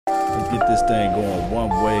get this thing going one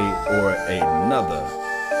way or another.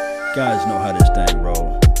 Guys know how this thing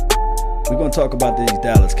roll. We're going to talk about these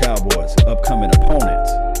Dallas Cowboys upcoming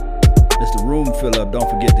opponents. As the room fill up, don't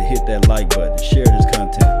forget to hit that like button, share this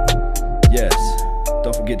content. Yes,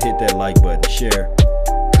 don't forget to hit that like button, share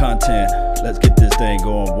content. Let's get this thing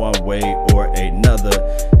going one way or another.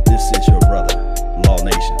 This is your brother, Law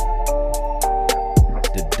Nation,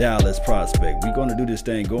 the Dallas Prospect. We're going to do this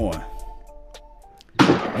thing going.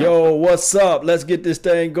 Yo, what's up? Let's get this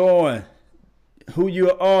thing going. Who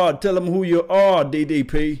you are? Tell them who you are,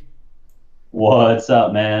 DDP. What's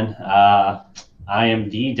up, man? I am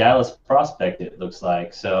the Dallas Prospect, it looks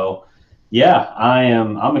like. So, yeah,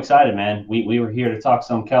 I'm excited, man. We were here to talk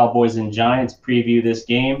some Cowboys and Giants, preview this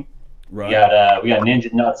game. Right. We got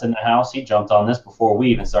Ninja Nuts in the house. He jumped on this before we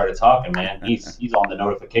even started talking, man. He's on the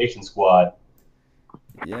notification squad.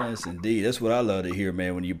 Yes, indeed. That's what I love to hear,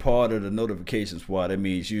 man. When you're part of the notification squad, that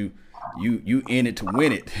means you in it to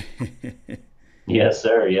win it. Yes,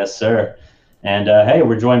 sir. Yes, sir. And hey,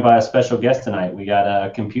 we're joined by a special guest tonight. We got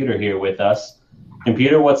a Computer here with us.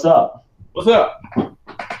 Computer, what's up? What's up?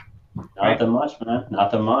 Nothing much, man.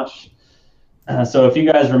 Nothing much. So if you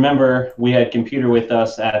guys remember, we had Computer with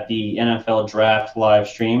us at the NFL Draft live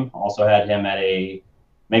stream. Also had him at a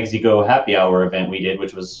Mexico happy hour event we did,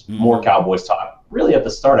 which was more Cowboys talk. Really at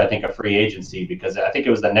the start, I think, of free agency, because I think it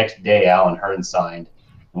was the next day Allen Hurns signed.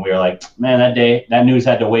 And we were like, man, that news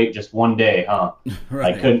had to wait just one day, huh?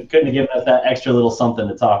 Right. Like couldn't have given us that extra little something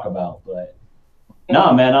to talk about. But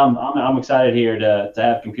no, man, I'm excited here to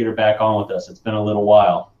have Computer back on with us. It's been a little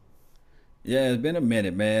while. Yeah, it's been a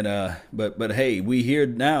minute, man. But hey, we here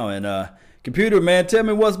now, and Computer, man, tell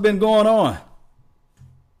me what's been going on.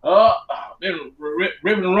 Been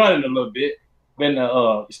ripping and running a little bit. Been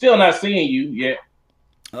still not seeing you yet.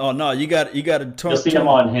 Oh no, you got to turn. You'll see him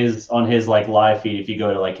on his like live feed if you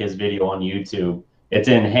go to like his video on YouTube. It's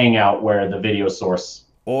in Hangout where the video source.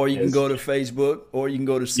 Or you can go to Facebook, or you can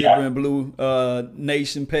go to Silver and Blue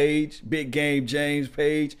Nation page, Big Game James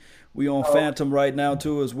page. We on Phantom right now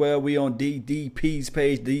too as well. We on DDP's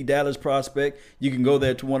page, the Dallas Prospect. You can go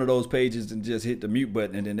there to one of those pages and just hit the mute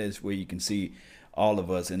button, and then that's where you can see all of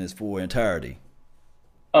us in its full entirety.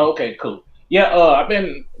 Oh, okay, cool. Yeah, I've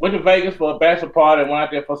been went to Vegas for a bachelor party and went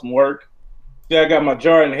out there for some work. Still, I got my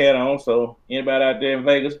Jordan hat on, so anybody out there in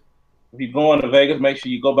Vegas, if you're going to Vegas, make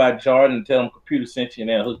sure you go by Jordan and tell them Computer sent you and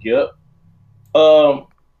they'll hook you up.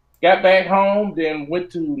 Got back home, then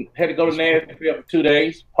had to go to Nashville for 2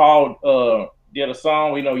 days. Paul did a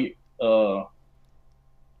song,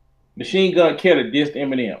 Machine Gun Kelly dissed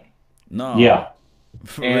Eminem. No. Yeah.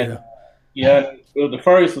 For real. Yeah, it was the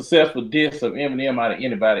first successful diss of Eminem out of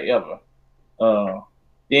anybody ever.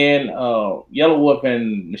 Then Yellow Wolf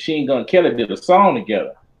and Machine Gun Kelly did a song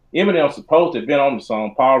together. Eminem was supposed to have been on the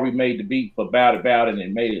song. Paul remade the beat for About It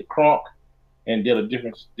and made it crunk and did a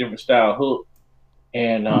different style hook.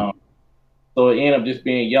 And so it ended up just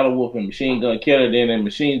being Yellow Wolf and Machine Gun Kelly. Then in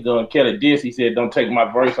Machine Gun Kelly diss, he said, "Don't take my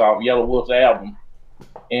verse off Yellow Wolf's album."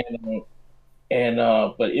 But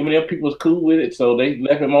Eminem people was cool with it, so they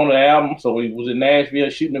left him on the album. So he was in Nashville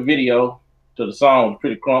shooting a video to the song,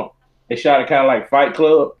 pretty crunk. They shot it kind of like Fight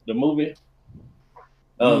Club, the movie.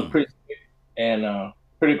 Pretty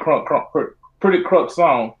crunk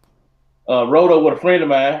song. Rode up with a friend of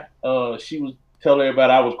mine. She was telling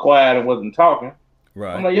everybody I was quiet and wasn't talking.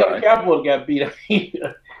 Right. I'm like, yo, the Cowboys got beat.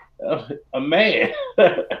 A man.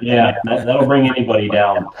 Yeah, that'll bring anybody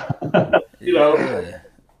down.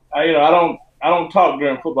 I don't talk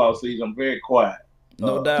during football season. I'm very quiet.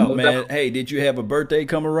 No doubt, man. Hey, did you have a birthday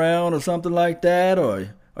come around or something like that,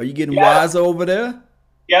 or are you getting wise over there?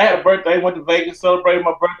 Yeah, I had a birthday. Went to Vegas, celebrated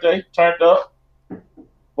my birthday, turned up.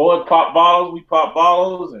 Boys pop bottles. We pop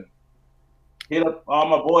bottles and hit up. All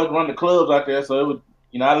my boys run the clubs out there, so it was.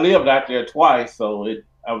 I lived out there twice, so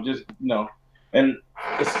I was just, and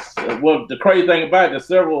the crazy thing about it, the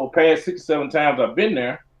several past 6 or 7 times I've been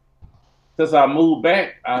there, since I moved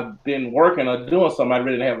back, I've been working or doing something. I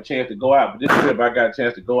really didn't have a chance to go out, but this trip I got a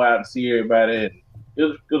chance to go out and see everybody, and it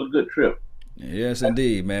was a good trip. Yes,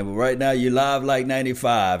 indeed, man. But right now you're live like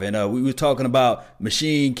 95, and we were talking about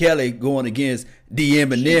Machine Kelly going against D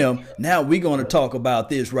Eminem. Now we're going to talk about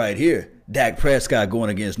this right here. Dak Prescott going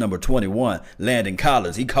against number 21, Landon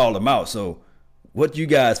Collins. He called him out. So what you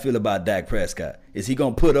guys feel about Dak Prescott? Is he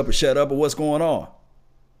going to put up or shut up, or what's going on?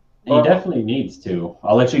 He definitely needs to.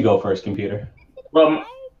 I'll let you go first, Computer. Well,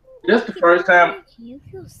 this the first time.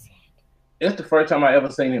 It's the first time I ever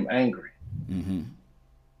seen him angry. Mm-hmm.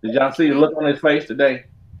 Did y'all see the look on his face today?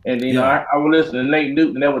 And I was listening to Nate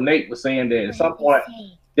Newton, and that what Nate was saying that at some point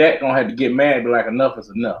Dak gonna have to get mad and be like, enough is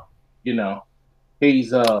enough.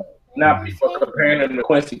 He's Now people are comparing him to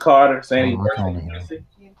Quincy Carter, saying he's worse than Quincy.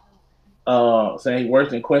 Saying he's worse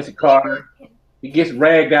than Quincy Carter. He gets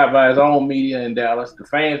ragged out by his own media in Dallas. The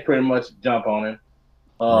fans pretty much jump on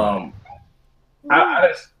him.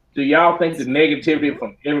 Do y'all think the negativity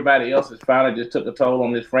from everybody else has finally just took a toll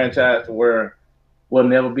on this franchise to where we'll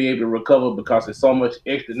never be able to recover because there's so much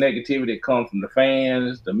extra negativity that comes from the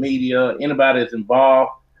fans, the media, anybody that's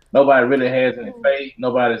involved? Nobody really has any faith.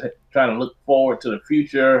 Nobody's trying to look forward to the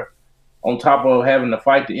future, on top of having to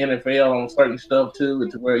fight the NFL on certain stuff too,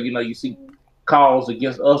 to where, you see calls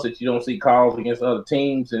against us that you don't see calls against other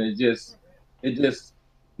teams, and it just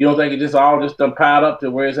you don't think it just all just done piled up to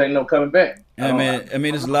where it ain't no coming back? I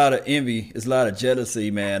mean, there's a lot of envy, there's a lot of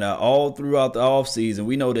jealousy, man. All throughout the offseason,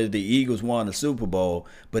 we know that the Eagles won the Super Bowl,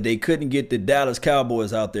 but they couldn't get the Dallas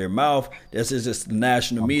Cowboys out their mouth. This is just the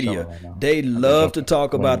national media. They love to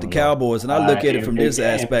talk about the Cowboys, and I look at it from this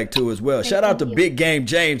aspect too as well. Shout out to Big Game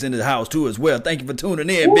James in the house too as well. Thank you for tuning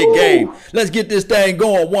in, Big Game. Let's get this thing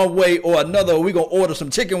going one way or another. We're going to order some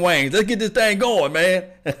chicken wings. Let's get this thing going, man.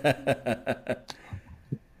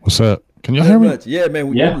 What's up? Can you hear me? Yeah, man.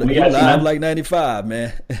 We live like 95,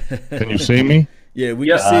 man. Can you see me? Yeah, we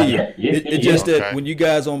can see you. Yeah, It's just that when you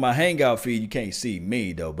guys on my Hangout feed, you can't see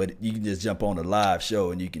me, though. But you can just jump on the live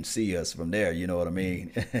show and you can see us from there. You know what I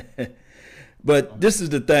mean? But this is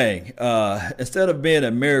the thing. Instead of being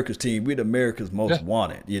America's team, we're America's most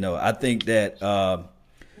wanted. I think that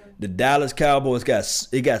the Dallas Cowboys got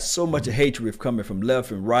so much hatred coming from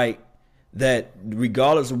left and right that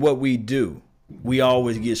regardless of what we do, we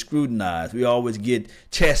always get scrutinized. We always get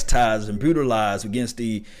chastised and brutalized against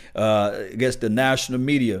the national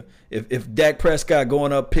media. If Dak Prescott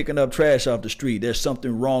going up picking up trash off the street, there's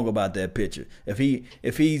something wrong about that picture. If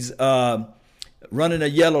he's running a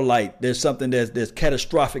yellow light, there's something that's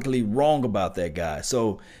catastrophically wrong about that guy.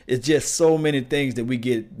 So it's just so many things that we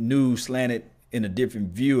get news slanted in a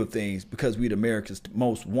different view of things because we're America's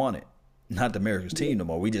most wanted, not the America's team no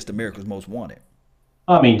more. We just America's most wanted.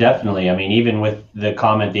 I mean, definitely. I mean, even with the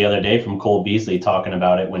comment the other day from Cole Beasley talking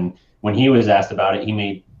about it, when he was asked about it, he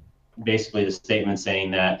made basically the statement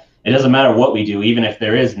saying that it doesn't matter what we do, even if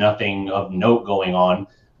there is nothing of note going on,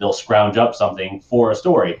 they'll scrounge up something for a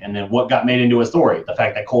story. And then what got made into a story? The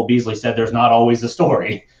fact that Cole Beasley said there's not always a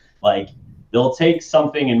story. Like, they'll take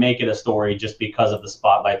something and make it a story just because of the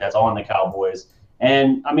spotlight that's on the Cowboys.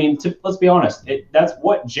 And, I mean, let's be honest, that's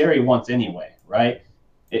what Jerry wants anyway, right?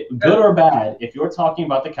 Good or bad, if you're talking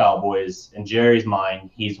about the Cowboys, in Jerry's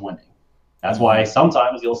mind, he's winning. That's why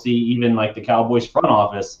sometimes you'll see even like the Cowboys front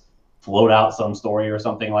office float out some story or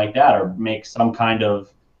something like that, or make some kind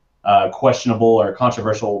of questionable or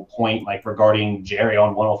controversial point, like regarding Jerry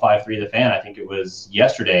on 105.3 The Fan. I think it was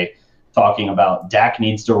yesterday, talking about Dak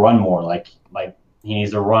needs to run more, like he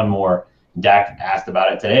needs to run more. Dak asked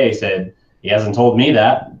about it today, said he hasn't told me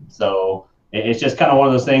that, so. It's just kind of one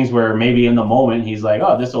of those things where maybe in the moment he's like,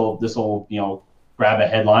 oh, this will grab a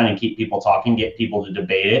headline and keep people talking, get people to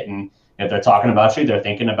debate it, and if they're talking about you, they're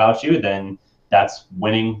thinking about you, then that's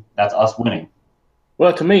winning. That's us winning.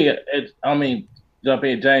 Well, to me, jump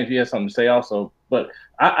in, James. You have something to say also, but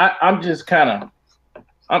I'm just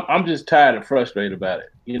I'm just tired and frustrated about it.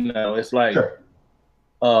 It's like, sure.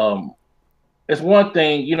 It's one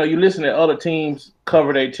thing, you listen to other teams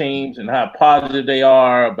cover their teams and how positive they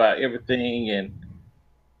are about everything, and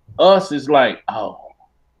us is like, oh,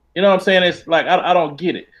 you know what I'm saying? It's like I don't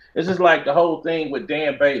get it. It's just like the whole thing with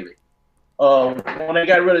Dan Bailey. When they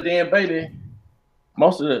got rid of Dan Bailey,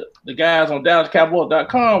 most of the guys on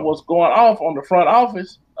DallasCowboys.com was going off on the front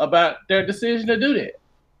office about their decision to do that.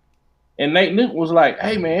 And Nate Newton was like,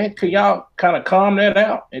 hey, man, could y'all kind of calm that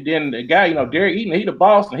out? And then the guy, Derek Eaton, he the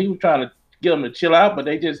boss, and he was trying to get them to chill out, but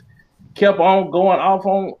they just kept on going off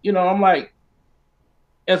on, I'm like,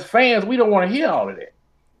 as fans, we don't want to hear all of that.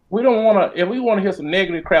 We don't want to, if we want to hear some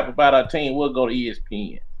negative crap about our team, we'll go to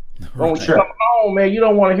ESPN. When you come home, man, you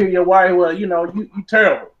don't want to hear your wife, well, you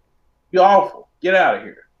terrible. You're awful. Get out of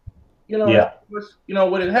here.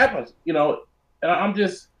 When it happens, and I'm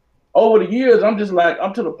just, over the years, I'm just like,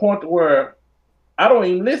 I'm to the point where I don't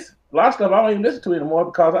even listen. A lot of stuff I don't even listen to anymore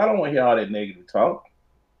because I don't want to hear all that negative talk.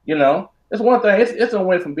 It's one thing. It's a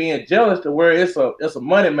way from being jealous to where it's a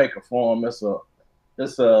money maker for them. It's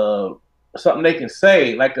something they can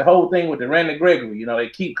say. Like the whole thing with the Randy Gregory. They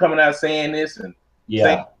keep coming out saying this and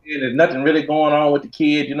saying there's nothing really going on with the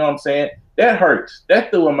kid. You know what I'm saying? That hurts.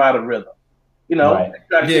 That threw him out of rhythm. Right.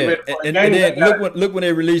 And then look when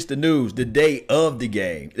they released the news the day of the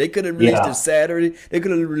game. They could have released it Saturday. They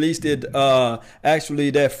could have released it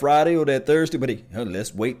actually that Friday or that Thursday. But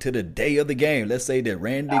let's wait till the day of the game. Let's say that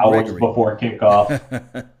Randy hours Gregory before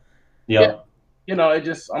kickoff. Yeah. it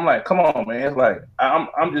just, I'm like, come on, man. It's like,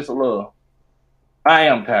 I'm just I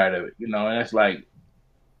am tired of it, and it's like,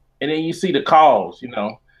 and then you see the calls,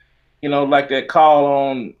 like that call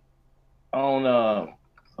on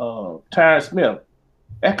Tyron Smith.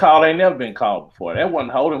 That call ain't never been called before. That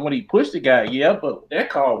wasn't holding when he pushed the guy, yeah, but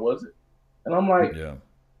that call wasn't. And I'm like,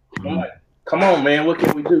 come on, man, what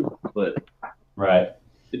can we do? But right.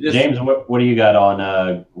 James, what do you got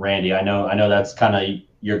on Randy? I know that's kind of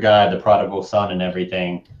your guy, the prodigal son and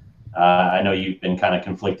everything. I know you've been kind of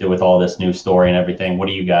conflicted with all this new story and everything. What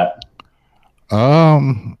do you got?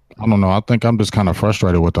 I don't know. I think I'm just kind of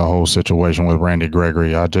frustrated with the whole situation with Randy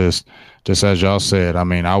Gregory. I just as y'all said, I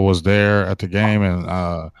mean, I was there at the game, and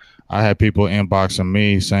I had people inboxing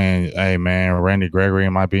me saying, "Hey, man, Randy Gregory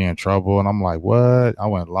might be in trouble," and I'm like, "What?" I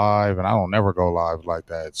went live, and I don't never go live like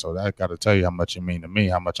that. So that got to tell you how much it mean to me,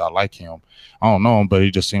 how much I like him. I don't know him, but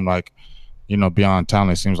he just seemed like, beyond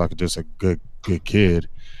talent, seems like just a good kid.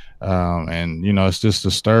 And it's just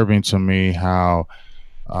disturbing to me how.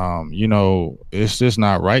 It's just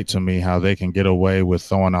not right to me how they can get away with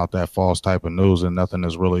throwing out that false type of news and nothing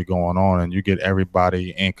is really going on. And you get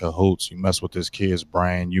everybody in cahoots. You mess with this kid's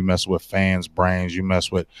brain. You mess with fans' brains. You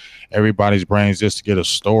mess with everybody's brains just to get a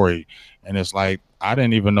story. And it's like, I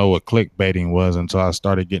didn't even know what clickbaiting was until I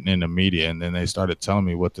started getting into media. And then they started telling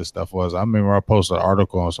me what this stuff was. I remember I posted an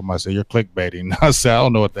article and somebody said, "You're clickbaiting." I said, "I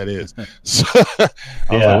don't know what that is." So I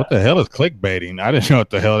was like, what the hell is clickbaiting? I didn't know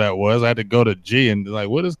what the hell that was. I had to go to G and like,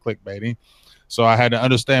 what is clickbaiting? So I had to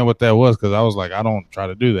understand what that was, because I was like, I don't try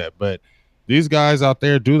to do that. But these guys out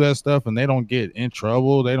there do that stuff and they don't get in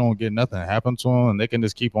trouble. They don't get nothing happen to them, and they can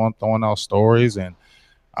just keep on throwing out stories. And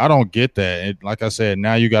I don't get that. Like I said,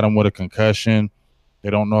 now you got him with a concussion. They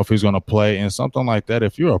don't know if he's going to play, and something like that.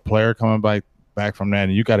 If you're a player coming back from that,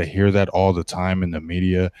 and you got to hear that all the time in the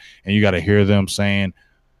media, and you got to hear them saying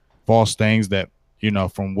false things that,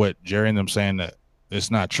 from what Jerry and them saying that it's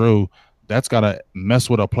not true, that's got to mess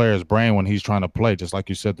with a player's brain when he's trying to play. Just like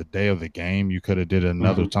you said, the day of the game, you could have did it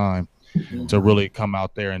another time to really come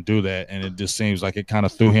out there and do that. And it just seems like it kind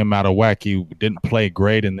of threw him out of whack. He didn't play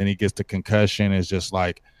great, and then he gets the concussion. It's just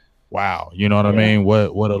like, wow, you know what I mean?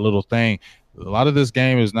 What a little thing. A lot of this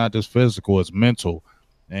game is not just physical, it's mental.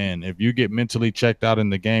 And if you get mentally checked out in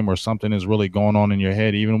the game, or something is really going on in your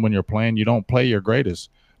head, even when you're playing, you don't play your greatest,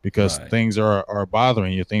 because things are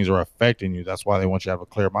bothering you, things are affecting you. That's why they want you to have a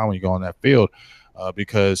clear mind when you go on that field,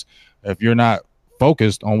 because if you're not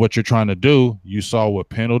focused on what you're trying to do, you saw what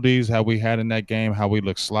penalties how we had in that game, how we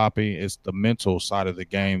look sloppy. It's the mental side of the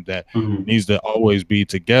game that needs to always be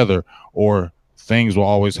together, or things will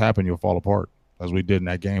always happen. You'll fall apart, as we did in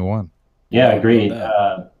that game one. Yeah, agreed.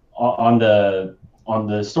 On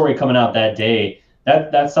the story coming out that day,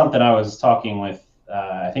 that's something I was talking with.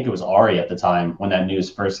 I think it was Ari at the time when that news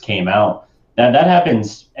first came out. That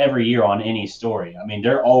happens every year on any story. I mean,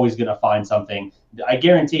 they're always going to find something. I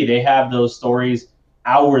guarantee they have those stories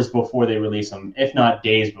hours before they release them, if not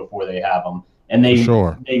days before they have them. And they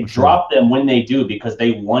drop them when they do, because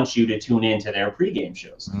they want you to tune into their pregame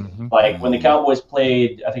shows. Like when the Cowboys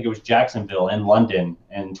played, I think it was Jacksonville in London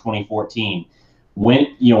in 2014.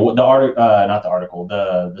 When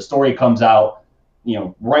the story comes out,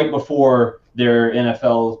 right before their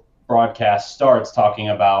NFL broadcast starts, talking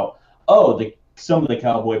about, some of the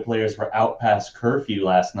Cowboy players were out past curfew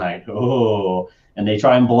last night. And they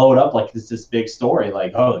try and blow it up like it's this big story,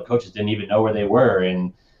 like, the coaches didn't even know where they were.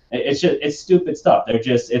 And it's stupid stuff.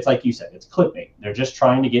 It's like you said, it's clickbait. They're just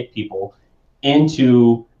trying to get people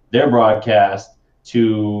into their broadcast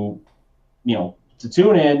to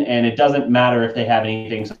tune in, and it doesn't matter if they have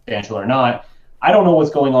anything substantial or not. I don't know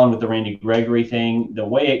what's going on with the Randy Gregory thing. The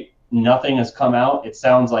way nothing has come out, it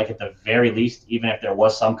sounds like at the very least, even if there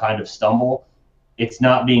was some kind of stumble, it's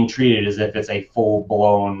not being treated as if it's a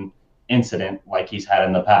full-blown incident like he's had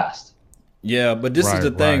in the past. Yeah, but this is the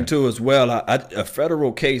thing too as well. A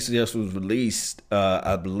federal case just was released,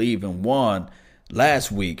 I believe, and won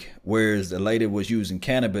last week, whereas the lady was using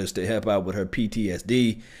cannabis to help out with her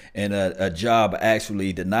PTSD, and a job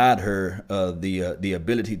actually denied her the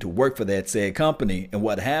ability to work for that said company. And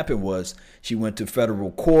what happened was she went to federal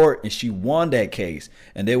court and she won that case.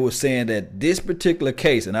 And they were saying that this particular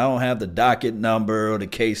case, and I don't have the docket number or the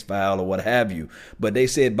case file or what have you, but they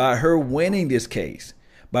said by her winning this case,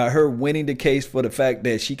 by her winning the case for the fact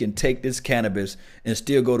that she can take this cannabis and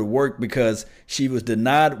still go to work, because she was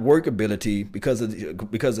denied workability because of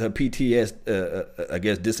her PTS, I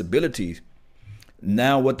guess, disabilities.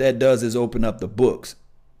 Now what that does is open up the books.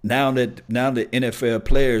 Now the NFL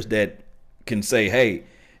players that can say, hey,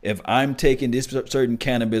 if I'm taking this certain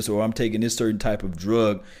cannabis or I'm taking this certain type of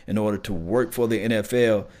drug in order to work for the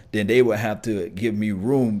NFL, then they would have to give me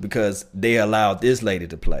room because they allowed this lady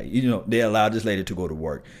to play. They allowed this lady to go to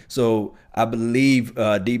work. So I believe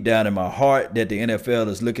deep down in my heart that the NFL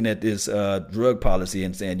is looking at this drug policy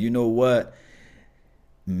and saying, you know what?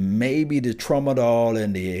 Maybe the tramadol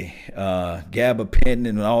and the gabapentin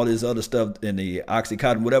and all this other stuff and the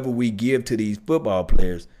Oxycontin, whatever we give to these football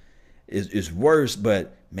players is worse,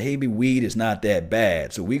 but maybe weed is not that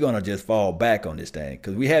bad. So we're going to just fall back on this thing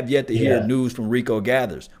because we have yet to hear news from Rico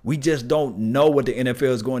Gathers. We just don't know what the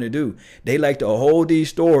NFL is going to do. They like to hold these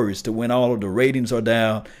stories to when all of the ratings are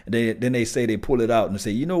down. And then they say they pull it out and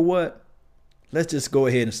say, you know what? Let's just go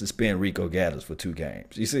ahead and suspend Rico Gathers for 2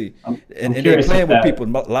 games. You see, and they're playing with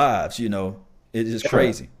people's lives. It's just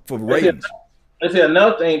crazy for ratings. Let's say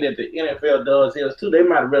another thing that the NFL does is too. They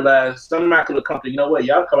might realize somebody could have come to, you know what,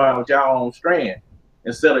 y'all come out with y'all own strand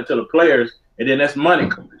and sell it to the players, and then that's money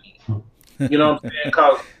coming in. You know what I'm saying?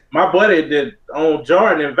 Because my buddy that owned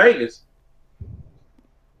Jordan in Vegas,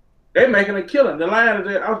 they making a killing. The line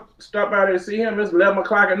is I'll stop out there and see him. It's 11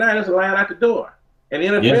 o'clock at night. There's a line out the door. And the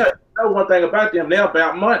NFL, one thing about them, they're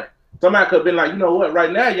about money. Somebody could have been like, you know what,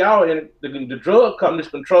 right now y'all in the drug companies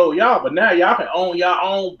control y'all, but now y'all can own your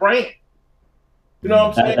own brand. You know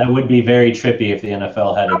what I'm saying? That would be very trippy if the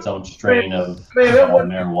NFL had its own strain of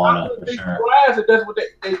marijuana, for sure. That's what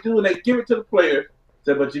they do, and they give it to the players.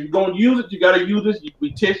 Say, but if you're going to use it, you got to use it.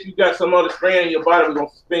 We test you got some other strand in your body, we're going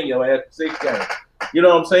to suspend your ass for 6 games. You know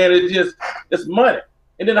what I'm saying? It's money.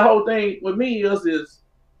 And then the whole thing with me is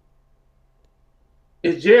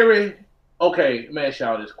Jerry, okay, let me ask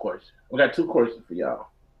y'all this question. We got 2 questions for y'all.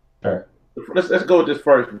 Sure. Let's go with this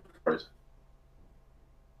first.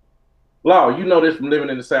 Law, you know this from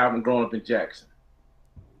living in the South and growing up in Jackson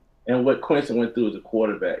and what Quincy went through as a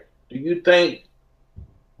quarterback. Do you think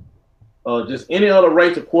just any other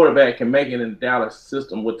race of quarterback can make it in the Dallas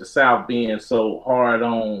system with the South being so hard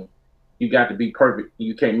on you got to be perfect,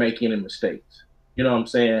 you can't make any mistakes? You know what I'm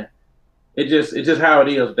saying? It's just how it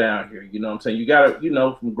is down here. You know what I'm saying? You got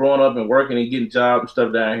to, from growing up and working and getting jobs and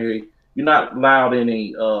stuff down here, you're not allowed any,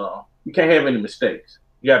 you can't have any mistakes.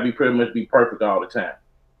 You got to be pretty much be perfect all the time.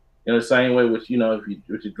 In the same way with, if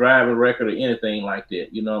you're driving record or anything like that,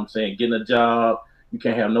 you know what I'm saying? Getting a job, you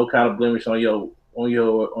can't have no kind of blemish on your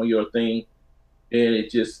thing. And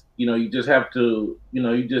it just, you just have to,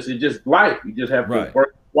 it's just life. You just have to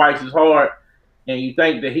work twice as hard. And you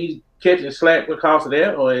think that he's catching slack because of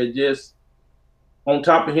that, or it just on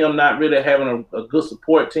top of him not really having a good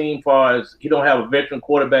support team as far as he don't have a veteran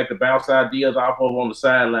quarterback to bounce ideas off of on the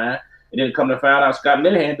sideline. And then come to find out Scott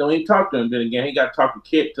Linehan don't even talk to him. Then again, he got to talk to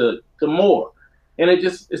Kit to Moore. And it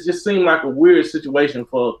just seemed like a weird situation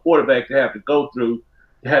for a quarterback to have to go through,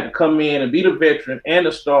 to have to come in and be the veteran and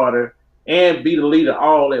the starter and be the leader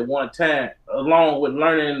all at one time, along with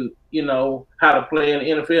learning, how to play in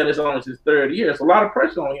the NFL. It's only his 3rd year. It's a lot of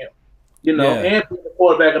pressure on him, and being the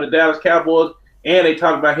quarterback of the Dallas Cowboys, and they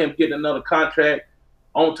talk about him getting another contract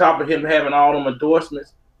on top of him having all them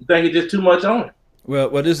endorsements. You think it's just too much on him?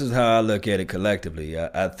 Well, this is how I look at it collectively.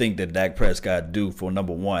 I think that Dak Prescott for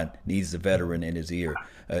number one, needs a veteran in his ear.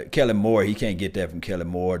 Kellen Moore, he can't get that from Kellen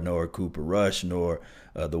Moore, nor Cooper Rush, nor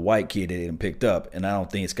the white kid that he picked up. And I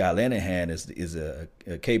don't think Scott Linehan is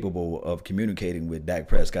capable of communicating with Dak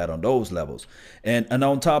Prescott on those levels. And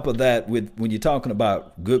on top of that, when you're talking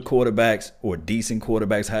about good quarterbacks or decent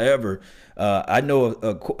quarterbacks, however, I know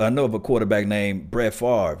of a quarterback named Brett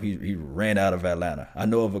Favre. He ran out of Atlanta. I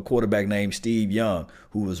know of a quarterback named Steve Young,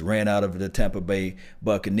 who was ran out of the Tampa Bay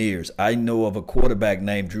Buccaneers. I know of a quarterback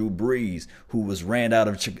named Drew Brees, who was ran out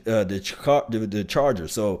of the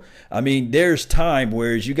Chargers. So, I mean, there's time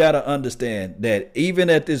where you got to understand that even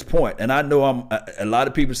at this point, and I know a lot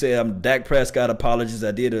of people say I'm Dak Prescott apologist.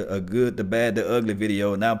 I did a good, the bad, the ugly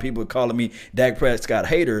video. Now people are calling me Dak Prescott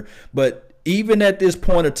hater. But even at this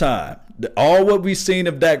point of time, all what we've seen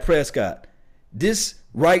of Dak Prescott, this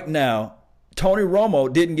right now, Tony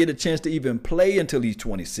Romo didn't get a chance to even play until he's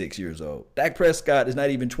 26 years old. Dak Prescott is not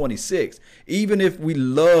even 26. Even if we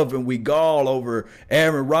love and we gall over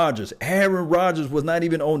Aaron Rodgers was not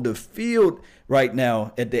even on the field right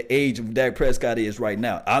now at the age of Dak Prescott is right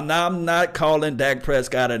now. I'm not calling Dak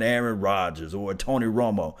Prescott an Aaron Rodgers or a Tony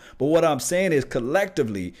Romo. But what I'm saying is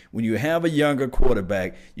collectively, when you have a younger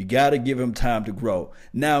quarterback, you got to give him time to grow.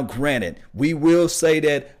 Now, granted, we will say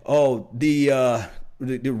that,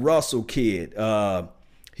 the Russell kid,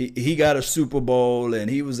 he got a Super Bowl and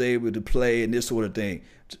he was able to play and this sort of thing.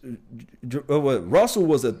 Russell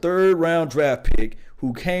was a 3rd-round draft pick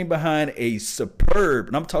who came behind a superb,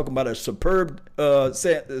 and I'm talking about a superb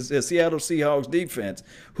Seattle Seahawks defense,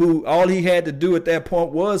 who all he had to do at that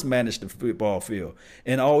point was manage the football field.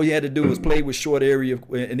 And all he had to do was play with short area,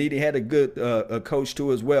 and he had a good coach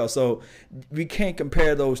too as well. So we can't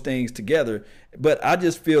compare those things together. But I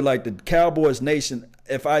just feel like the Cowboys Nation,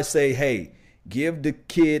 if I say, hey, give the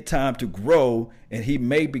kid time to grow, and he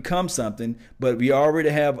may become something. But we already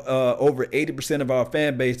have over 80% of our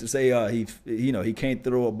fan base to say he can't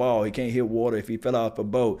throw a ball, he can't hit water if he fell off a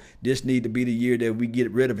boat. This need to be the year that we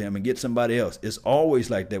get rid of him and get somebody else. It's always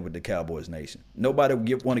like that with the Cowboys Nation. Nobody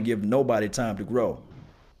want to give nobody time to grow.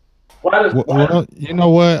 Well, you know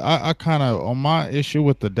what? I kind of, on my issue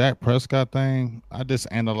with the Dak Prescott thing, I just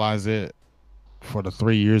analyze it for the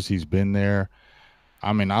 3 years he's been there.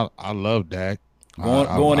 I mean, I love Dak.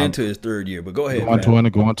 Going into his third year, but go ahead.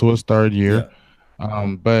 Going to his third year.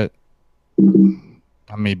 Yeah. But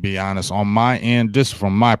let me be honest. On my end, just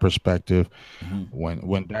from my perspective,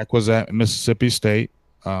 when Dak was at Mississippi State,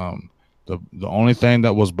 the only thing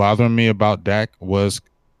that was bothering me about Dak was,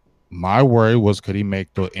 my worry was, could he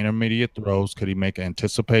make the intermediate throws? Could he make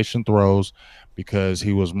anticipation throws? Because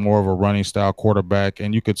he was more of a running style quarterback,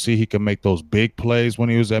 and you could see he could make those big plays when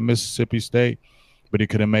he was at Mississippi State, but he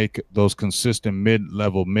couldn't make those consistent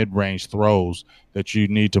mid-level, mid-range throws that you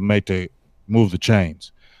need to make to move the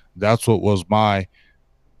chains. That's what was my,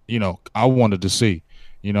 I wanted to see.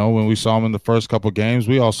 When we saw him in the first couple of games,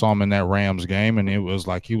 we all saw him in that Rams game, and it was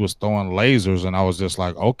like he was throwing lasers, and I was just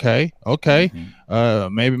like, okay,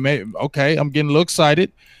 maybe, okay, I'm getting a little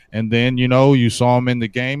excited. And then, you saw him in the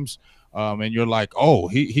games, and you're like, oh,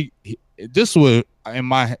 he this was in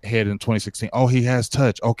my head in 2016. Oh, he has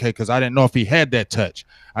touch. Okay, because I didn't know if he had that touch.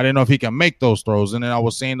 I didn't know if he can make those throws. And then I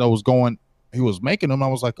was seeing those he was making them. I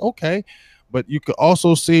was like, okay. But you could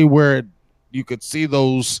also see where you could see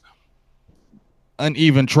those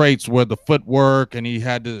uneven traits where the footwork, and he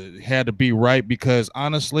had to be right, because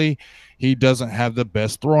honestly, he doesn't have the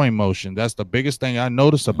best throwing motion. That's the biggest thing I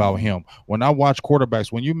noticed about him. When I watch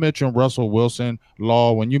quarterbacks, when you mention Russell Wilson,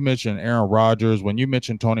 Law, when you mention Aaron Rodgers, when you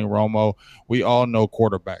mention Tony Romo, we all know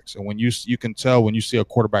quarterbacks. And when you can tell when you see a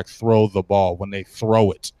quarterback throw the ball, when they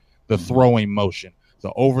throw it, the throwing motion,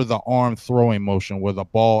 the over the arm throwing motion, where the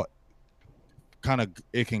ball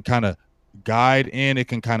it can kind of guide in, it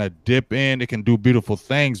can kind of dip in, it can do beautiful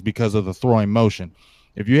things because of the throwing motion.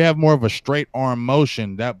 If you have more of a straight arm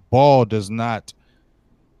motion, that ball is not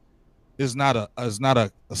a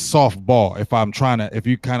soft ball. If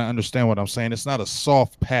you kind of understand what I'm saying, it's not a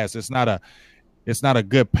soft pass. It's not a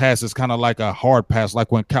good pass. It's kind of like a hard pass.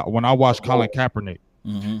 Like when I watched Colin Kaepernick,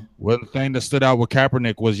 one thing that stood out with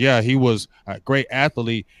Kaepernick was, he was a great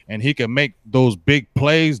athlete, and he could make those big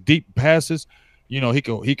plays, deep passes. He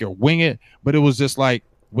could wing it, but it was just like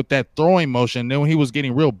with that throwing motion. Then when he was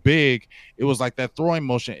getting real big, it was like that throwing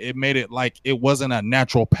motion, it made it like it wasn't a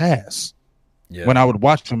natural pass. Yeah. When I would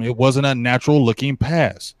watch him, it wasn't a natural looking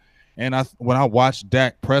pass. And when I watched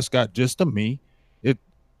Dak Prescott, just to me,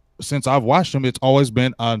 since I've watched him, it's always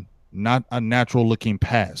been not a natural looking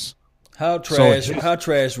pass. How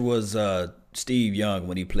trash was Steve Young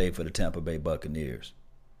when he played for the Tampa Bay Buccaneers?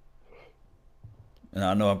 And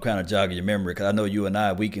I know I'm kind of jogging your memory, because I know you and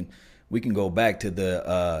I, we can go back to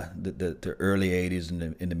the early 80s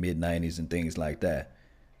and in the mid 90s and things like that.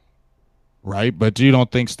 Right, but you don't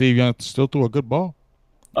think Steve Young still threw a good ball?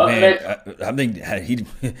 Man, I think he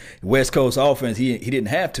West Coast offense, he didn't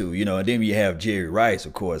have to, and then you have Jerry Rice,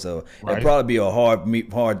 of course. So it'd probably be a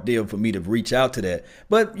hard deal for me to reach out to that.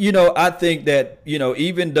 But, I think that,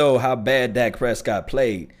 even though how bad Dak Prescott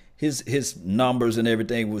played, his numbers and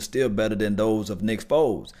everything was still better than those of Nick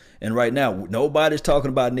Foles. And right now, nobody's talking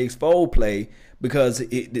about Nick Foles' play, because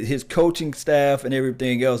his coaching staff and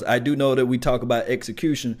everything else. I do know that we talk about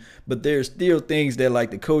execution, but there's still things that like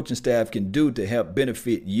the coaching staff can do to help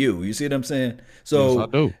benefit you. You see what I'm saying? So, yes,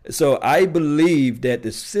 I do. So I believe that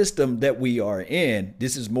the system that we are in,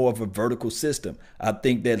 this is more of a vertical system. I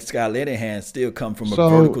think that Scott Linehan still come from a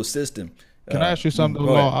vertical system. Can I ask you something?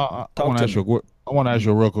 I want to ask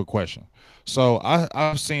you a real quick question. So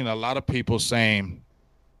I've seen a lot of people saying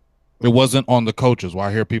it wasn't on the coaches. Well,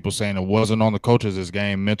 I hear people saying it wasn't on the coaches this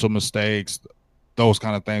game, mental mistakes, those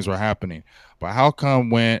kind of things were happening. But how come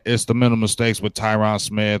when it's the mental mistakes with Tyron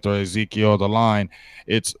Smith or Ezekiel, the line,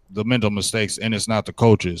 it's the mental mistakes and it's not the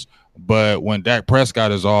coaches? But when Dak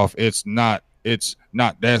Prescott is off, it's not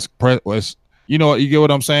Dak Prescott. You get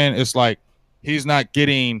what I'm saying? It's like he's not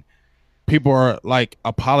getting – people are like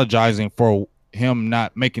apologizing for him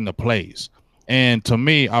not making the plays. And to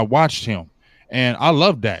me, I watched him, and I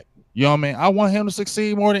love Dak. You know what I mean? I want him to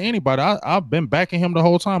succeed more than anybody. I've been backing him the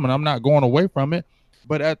whole time, and I'm not going away from it.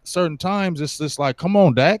 But at certain times, it's just like, come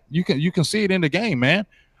on, Dak. You can see it in the game, man.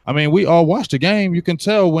 I mean, we all watch the game. You can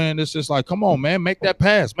tell when it's just like, come on, man, make that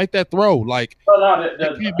pass, make that throw. Like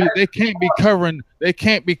they can't be covering. They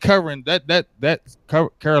can't be covering that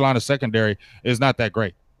Carolina secondary is not that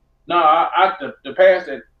great. No, the pass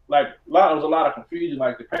that there was a lot of confusion.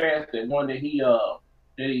 Like the pass that one that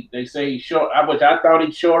they say he short, which I thought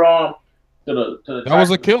he short on to the. That was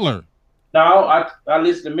a killer. No, I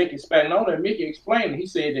listened to Mickey Spagnola, and Mickey explained. He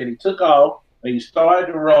said that he took off, and he started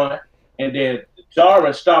to run, and then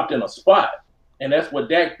Jarwin stopped in a spot, and that's what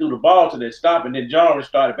Dak threw the ball to that stop, and then Jarwin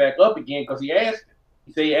started back up again because he asked him.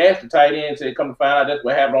 He said he asked the tight end, said, "Come to find out that's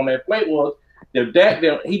what happened on that play was that Dak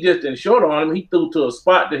he just didn't short on him. He threw to a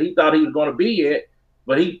spot that he thought he was going to be at,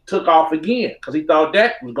 but he took off again because he thought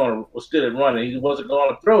Dak was still running. He wasn't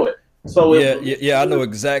going to throw it." So I know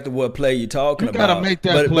exactly what play you're talking about. You gotta make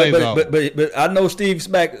that play, though. But I know Steve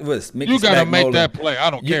Smack was. You gotta make that play. I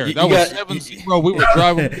don't care. That was 7-0. We were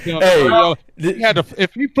driving.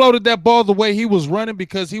 If he floated that ball the way he was running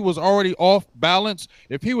because he was already off balance,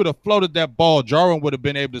 if he would have floated that ball, Jarwin would have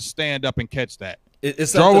been able to stand up and catch that.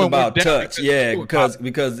 It's something about touch,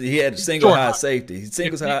 because he had single high safety. He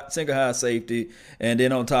single high safety, and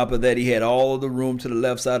then on top of that, he had all of the room to the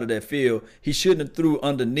left side of that field. He shouldn't have threw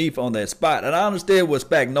underneath on that spot. And I understand what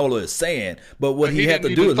Spagnola is saying, but what he had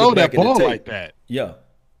to do is look back at the tape. Like that. Yeah,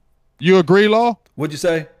 you agree, Law? What'd you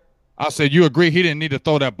say? I said you agree he didn't need to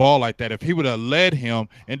throw that ball like that. If he would have led him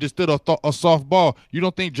and just did a soft ball, you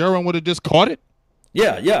don't think Jarwin would have just caught it?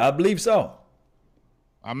 Yeah, I believe so.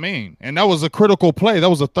 I mean, and that was a critical play. That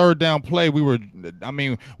was a third down play. We'd have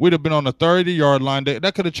been on the 30-yard line.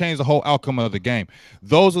 That could have changed the whole outcome of the game.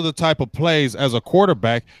 Those are the type of plays as a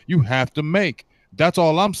quarterback you have to make. That's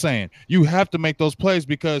all I'm saying. You have to make those plays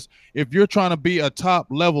because if you're trying to be a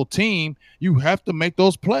top-level team, you have to make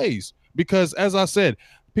those plays. Because, as I said,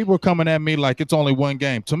 people are coming at me like it's only one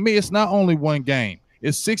game. To me, it's not only one game.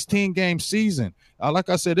 It's 16-game season. Like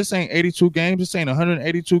I said, this ain't 82 games. This ain't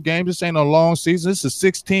 182 games. This ain't a long season. This is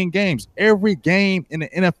 16 games. Every game in the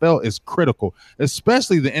NFL is critical,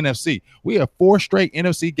 especially the NFC. We have 4 straight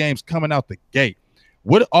NFC games coming out the gate.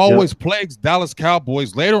 What always plagues Dallas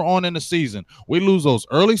Cowboys later on in the season, we lose those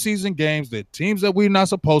early season games, the teams that we're not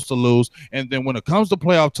supposed to lose, and then when it comes to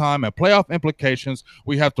playoff time and playoff implications,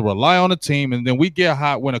 we have to rely on the team, and then we get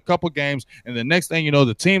hot, win a couple games, and the next thing you know,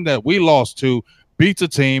 the team that we lost to beats a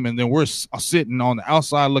team, and then we're sitting on the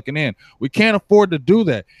outside looking in. We can't afford to do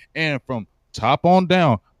that. And from top on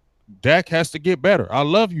down, Dak has to get better. I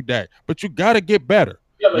love you, Dak, but you got to get better.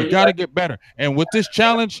 You got to get better. And with this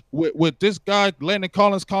challenge, with this guy, Landon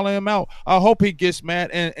Collins, calling him out, I hope he gets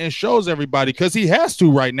mad and shows everybody because he has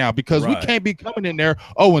to right now because we can't be coming in there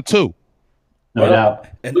 0-2. No doubt.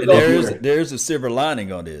 And there's a silver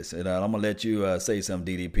lining on this, and I'm gonna let you say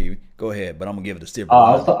something, DDP. Go ahead, but I'm gonna give it a silver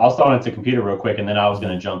lining. I'll start into the computer real quick, and then I was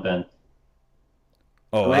gonna jump in.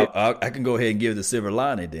 Oh, I can go ahead and give the silver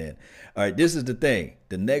lining then. All right, this is the thing: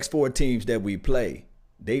 the next 4 teams that we play,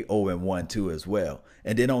 they 0-1 too as well.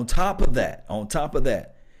 And then on top of that,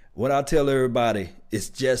 what I tell everybody, it's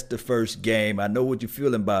just the first game. I know what you're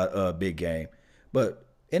feeling about big game, but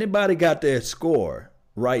anybody got their score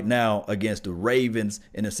right now against the Ravens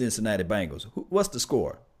and the Cincinnati Bengals? What's the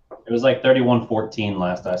score? It was like 31-14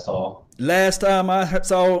 last I saw. Last time I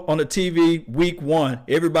saw on the TV, week 1,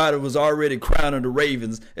 everybody was already crowning the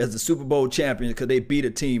Ravens as the Super Bowl champions because they beat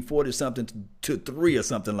a team 40-something to 3 or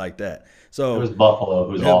something like that. So it was Buffalo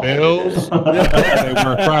who's awful. Bills. They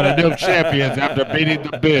were crowning them champions after beating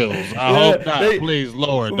the Bills. I hope not. Please,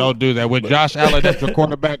 Lord, don't do that. With Josh Allen as your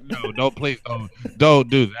quarterback, don't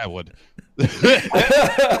do that one. But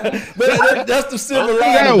that's the silver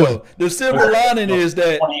lining, though. The silver lining is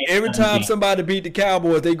that every time somebody beat the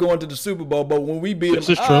Cowboys, they go into the Super Bowl. But when we beat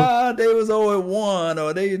them, they was 0-1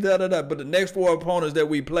 or they da-da-da. But the next 4 opponents that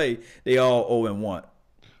we play, they all 0-1.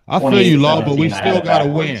 I feel you, Law, but we still got to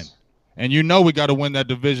win. And we got to win that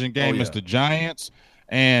division game. It's the Giants.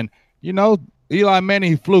 And, Eli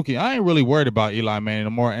Manning, he fluky. I ain't really worried about Eli Manning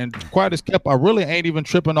anymore. And quiet as kept, I really ain't even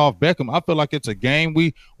tripping off Beckham. I feel like it's a game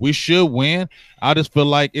we should win. I just feel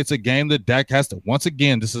like it's a game that Dak has to, once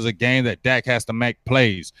again, this is a game that Dak has to make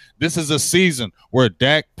plays. This is a season where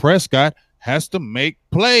Dak Prescott has to make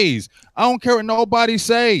plays. I don't care what nobody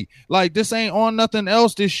say. Like, this ain't on nothing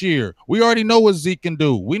else this year. We already know what Zeke can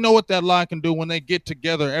do. We know what that line can do when they get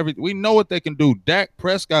together. We know what they can do. Dak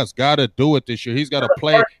Prescott's got to do it this year. He's got to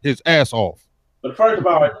play his ass off. But first of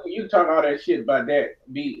all, you talk all that shit about that,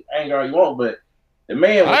 be angry all you want, but the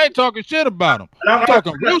man I ain't talking shit about him. I'm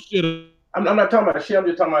talking real shit. I'm not talking about shit. I'm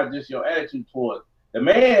just talking about just your attitude towards it. The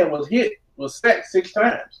man was sacked 6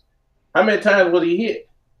 times. How many times was he hit?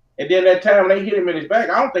 And then that time when they hit him in his back,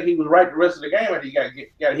 I don't think he was right the rest of the game, and he got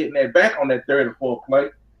hit in that back on that third and fourth play.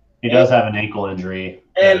 He does have an ankle injury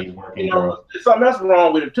that he's working through. There's something else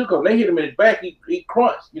wrong with him too, because when they hit him in his back, he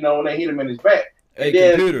crunched. When they hit him in his back.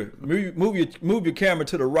 Hey, computer, move your camera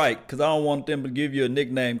to the right, because I don't want them to give you a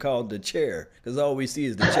nickname called the chair, because all we see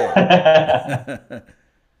is the chair.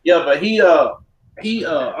 Yeah, but he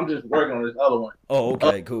I'm just working on this other one. Oh,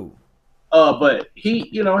 okay, cool. But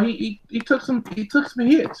he took some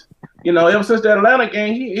hits. Ever since that Atlanta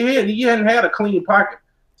game, he hadn't had a clean pocket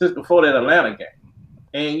since before that Atlanta game.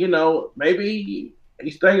 And maybe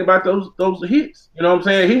he's thinking about those hits. You know what I'm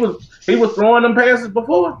saying? He was throwing them passes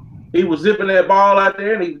before. He was zipping that ball out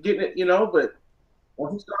there and he was getting it, but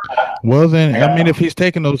when he started, well, then I mean, if he's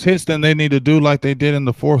taking those hits, then they need to do like they did in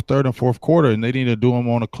the third and fourth quarter, and they need to do them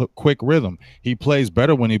on a quick rhythm. He plays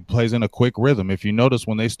better when he plays in a quick rhythm. If you notice,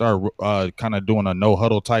 when they start kind of doing a no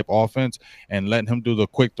huddle type offense and letting him do the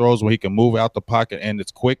quick throws where he can move out the pocket and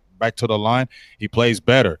it's quick back to the line, he plays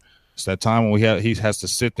better. It's that time when he has to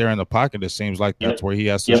sit there in the pocket. It seems like that's where he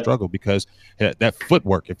has to struggle, because that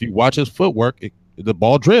footwork. If you watch his footwork, the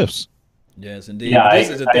ball drifts. Yes, indeed. Yeah, I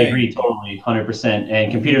agree totally, 100%.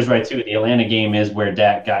 And computer's right too. The Atlanta game is where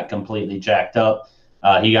Dak got completely jacked up.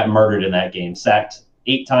 He got murdered in that game, sacked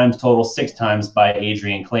 8 times total, 6 times by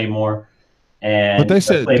Adrian Claymore. And but they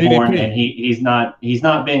said Claiborne, DDP. and he's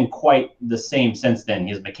not been quite the same since then.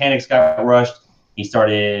 His mechanics got rushed. He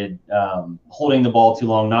started holding the ball too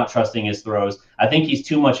long, not trusting his throws. I think he's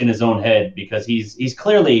too much in his own head, because he's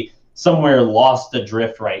clearly somewhere lost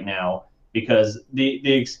adrift right now. Because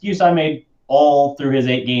the excuse I made all through his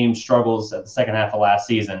 8-game struggles at the second half of last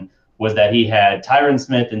season was that he had Tyron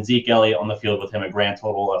Smith and Zeke Elliott on the field with him, a grand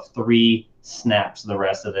total of 3 snaps the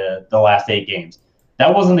rest of the last 8 games.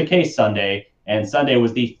 That wasn't the case Sunday, and Sunday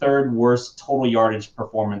was the 3rd worst total yardage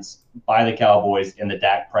performance by the Cowboys in the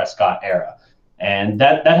Dak Prescott era. And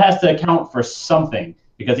that has to account for something,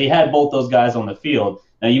 because he had both those guys on the field.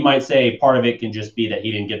 Now, you might say part of it can just be that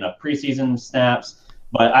he didn't get enough preseason snaps.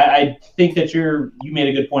 But I think that you made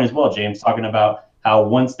a good point as well, James, talking about how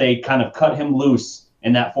once they kind of cut him loose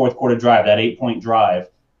in that fourth quarter drive, that 8-point drive,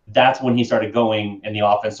 that's when he started going and the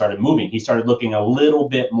offense started moving. He started looking a little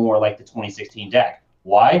bit more like the 2016 Dak.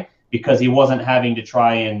 Why? Because he wasn't having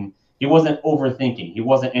to he wasn't overthinking. He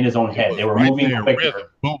wasn't in his own head. They were moving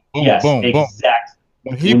quicker. Boom, boom, yes, boom, exactly.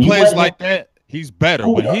 When he plays like that, he's better.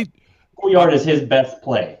 Schoolyard is his best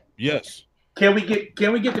play. Yes. Can we get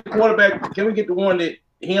the quarterback? Can we get the one that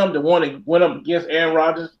went up against Aaron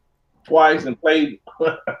Rodgers twice and played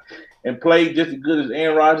just as good as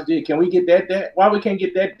Aaron Rodgers did? Can we get that? Why we can't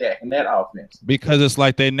get that Dak in that offense? Because it's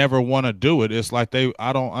like they never want to do it. It's like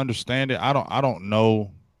I don't understand it. I don't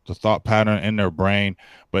know the thought pattern in their brain,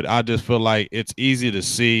 but I just feel like it's easy to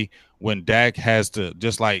see when Dak has to,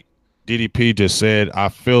 just like DDP just said, I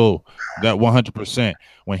feel that 100%.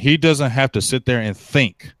 When he doesn't have to sit there and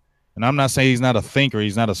think. And I'm not saying he's not a thinker,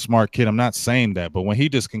 he's not a smart kid. I'm not saying that. But when he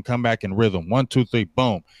just can come back in rhythm, 1, 2, 3,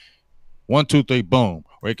 boom. 1, 2, 3, boom.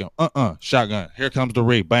 Or he can shotgun. Here comes the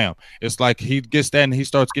rig, bam. It's like he gets that and he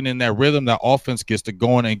starts getting in that rhythm. That offense gets to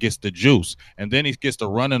going and gets the juice. And then he gets to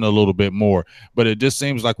running a little bit more. But it just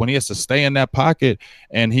seems like when he has to stay in that pocket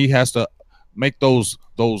and he has to make those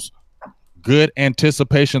good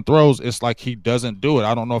anticipation throws, it's like he doesn't do it.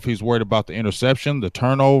 I don't know if he's worried about the interception, the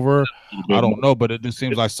turnover. I don't know, but it just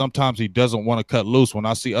seems like sometimes he doesn't want to cut loose. When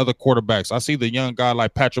I see other quarterbacks, I see the young guy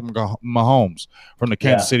like Patrick Mahomes from the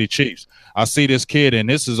Kansas City Chiefs. I see this kid, and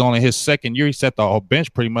this is only his second year. He set the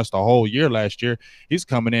bench pretty much the whole year last year. He's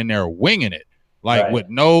coming in there winging it, with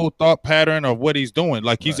no thought pattern of what he's doing.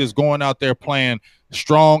 Like he's just going out there playing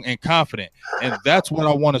strong and confident, and that's what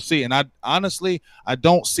I want to see. And I honestly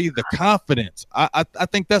don't see the confidence. I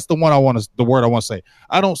think that's the word I want to say.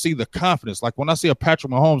 I don't see the confidence. Like when I see a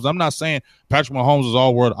Patrick Mahomes, I'm not saying Patrick Mahomes is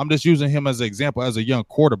all world. I'm just using him as an example as a young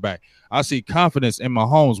quarterback. I see confidence in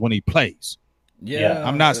Mahomes when he plays. Yeah,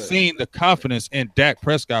 I'm not seeing the confidence in Dak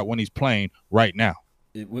Prescott when he's playing right now.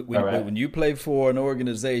 When you play for an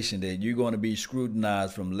organization that you're going to be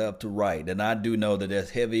scrutinized from left to right, and I do know that that's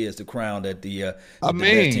heavy as the crown that the best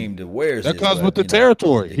team that wears that comes with the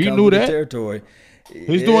territory. He knew that territory.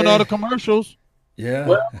 He's doing all the commercials. Yeah,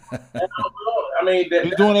 well, I mean,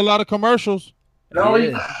 he's doing a lot of commercials. No,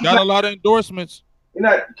 he got a lot of endorsements. You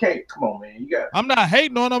can't. Come on, man. I'm not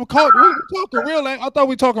hating on him. We talking real. I thought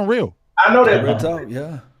we talking real. I know that. Real talk,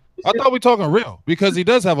 yeah. I thought we talking real because he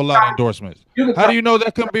does have a lot of endorsements. How do you know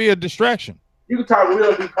that could be a distraction? You can talk real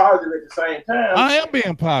and be positive at the same time. I am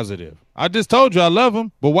being positive. I just told you I love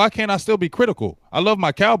him, but why can't I still be critical? I love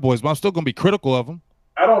my Cowboys, but I'm still going to be critical of them.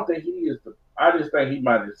 I don't think he is I just think he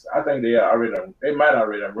might. I think they might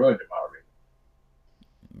already have ruined him already.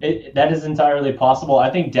 That is entirely possible. I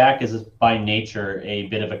think Dak is by nature a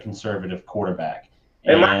bit of a conservative quarterback,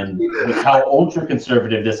 and with how ultra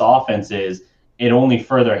conservative this offense is, it only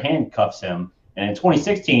further handcuffs him. And in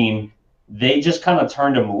 2016, they just kind of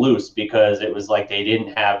turned him loose because it was like they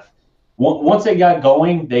didn't have. Once they got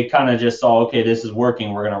going, they kind of just saw, okay, this is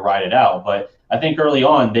working. We're going to ride it out. But I think early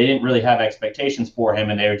on, they didn't really have expectations for him,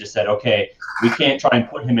 and they just said, okay, we can't try and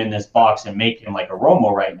put him in this box and make him like a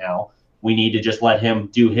Romo right now. We need to just let him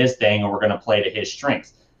do his thing, and we're going to play to his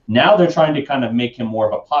strengths. Now they're trying to kind of make him more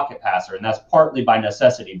of a pocket passer, and that's partly by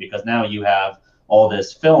necessity because now you have all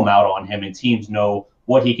this film out on him, and teams know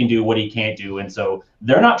what he can do, what he can't do. And so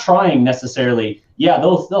they're not trying necessarily,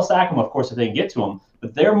 they'll sack him, of course, if they can get to him,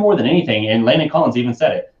 but they're more than anything, and Landon Collins even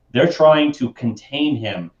said it, they're trying to contain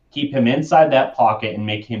him, keep him inside that pocket and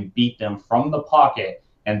make him beat them from the pocket,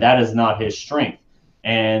 and that is not his strength.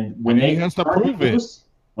 And when they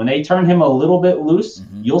turn him a little bit loose,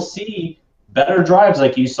 you'll see better drives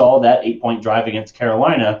like you saw that 8-point drive against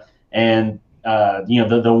Carolina. And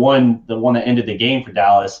the one that ended the game for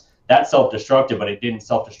Dallas, that's self-destructive, but it didn't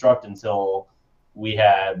self-destruct until we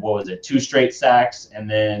had, 2 straight sacks and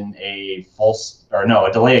then a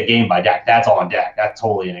delay of game by Dak. That's on Dak. That's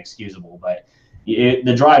totally inexcusable. But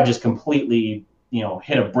the drive just completely,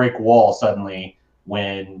 hit a brick wall suddenly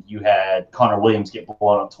when you had Connor Williams get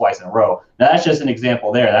blown up twice in a row. Now, that's just an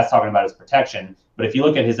example there. That's talking about his protection. But if you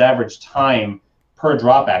look at his average time per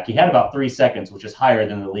dropback, he had about 3 seconds, which is higher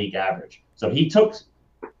than the league average. So he took,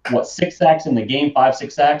 6 sacks in the game,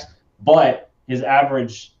 5-6 sacks, but his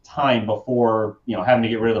average time before, having to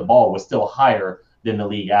get rid of the ball was still higher than the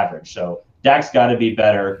league average. So Dak's got to be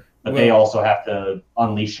better, but they also have to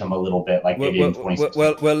unleash him a little bit like they did in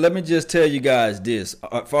 2016. Well, let me just tell you guys this.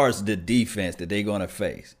 As far as the defense that they're going to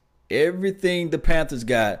face, everything the Panthers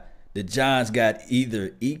got, the Giants got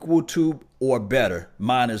either equal to or better,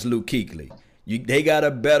 minus Luke Kuechly. They got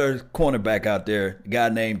a better cornerback out there, a guy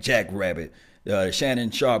named Jack Rabbit.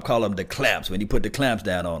 Shannon Sharp called him the clamps when he put the clamps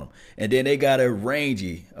down on him. And then they got a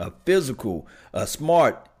rangy, a physical, a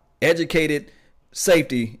smart, educated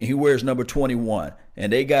safety, and he wears number 21.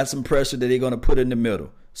 And they got some pressure that they're going to put in the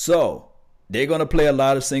middle. So they're going to play a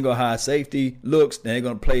lot of single high safety looks. Then they're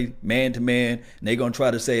going to play man-to-man. And they're going to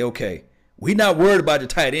try to say, okay, we're not worried about the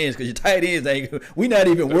tight ends because your tight ends we're not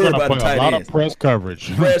even worried about the tight ends. A lot of press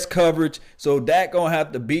coverage. Press coverage. So Dak going to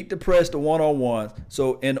have to beat the press the one-on-ones.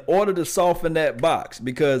 So in order to soften that box,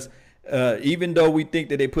 because even though we think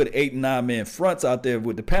that they put 8 and 9 man fronts out there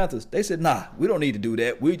with the Panthers, they said, nah, we don't need to do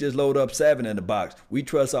that. We just load up 7 in the box. We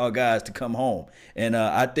trust our guys to come home. And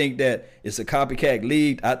I think that it's a copycat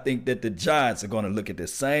league. I think that the Giants are going to look at the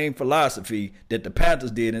same philosophy that the Panthers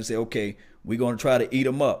did and say, okay, we're going to try to eat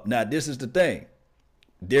them up. Now, this is the thing.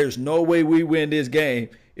 There's no way we win this game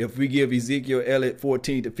if we give Ezekiel Elliott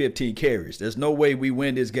 14 to 15 carries. There's no way we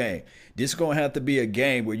win this game. This is going to have to be a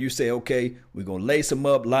game where you say, okay, we're going to lace them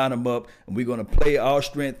up, line them up, and we're going to play our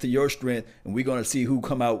strength to your strength, and we're going to see who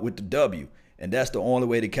come out with the W. And that's the only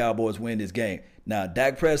way the Cowboys win this game. Now,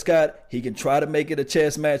 Dak Prescott, he can try to make it a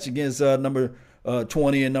chess match against number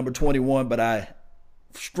 20 and number 21, but I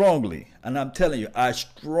strongly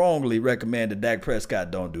recommend that Dak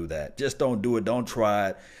Prescott don't do that. Just don't do it. Don't try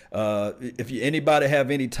it. If anybody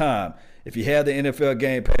have any time, if you have the NFL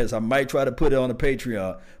Game Pass, I might try to put it on the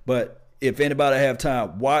Patreon. But if anybody have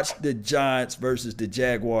time, watch the Giants versus the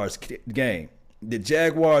Jaguars game. The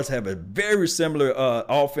Jaguars have a very similar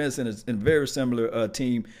offense and a very similar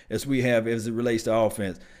team as we have as it relates to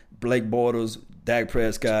offense. Blake Bortles, Dak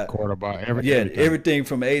Prescott, quarterback, everything. Everything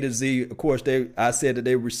from A to Z. Of course, I said that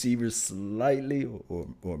their receivers slightly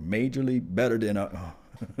or majorly better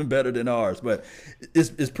than ours, but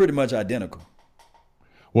it's pretty much identical.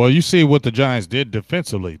 Well, you see what the Giants did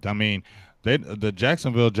defensively. I mean, the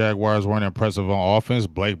Jacksonville Jaguars weren't impressive on offense.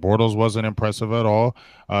 Blake Bortles wasn't impressive at all.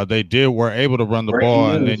 They were able to run the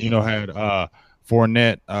ball, and then had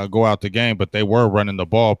Fournette go out the game, but they were running the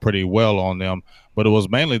ball pretty well on them. But it was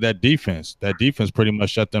mainly that defense. That defense pretty much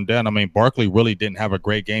shut them down. I mean, Barkley really didn't have a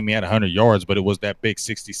great game. He had 100 yards, but it was that big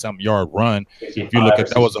 60-something yard run. If you look at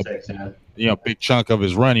that, was a big chunk of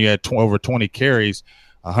his run. You had over 20 carries,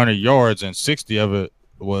 100 yards, and 60 of it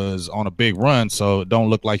was on a big run. So it don't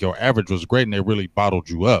look like your average was great, and they really bottled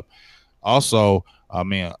you up. Also, I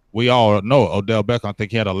mean, we all know Odell Beckham. I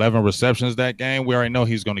think he had 11 receptions that game. We already know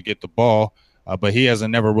he's going to get the ball. But he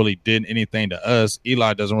hasn't never really did anything to us.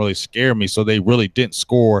 Eli doesn't really scare me, so they really didn't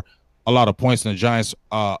score a lot of points, and the Giants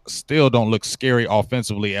still don't look scary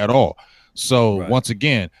offensively at all. So, Once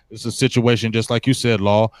again, it's a situation just like you said,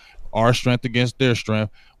 Law. our strength against their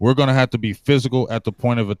strength. We're going to have to be physical at the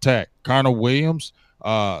point of attack. Connor Williams,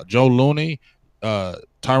 Joe Looney,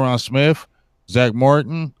 Tyron Smith, Zach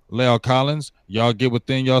Martin, Leo Collins, y'all get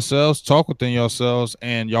within yourselves, talk within yourselves,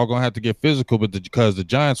 and y'all going to have to get physical because the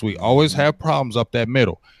Giants, we always have problems up that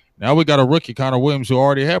middle. Now we got a rookie, Connor Williams, who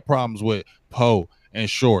already had problems with Poe and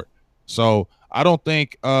Short. So I don't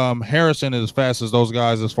think Harrison is as fast as those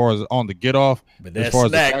guys as far as on the get off, as far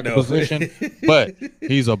as the tackle position. But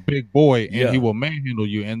he's a big boy, and he will manhandle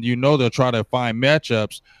you. And they'll try to find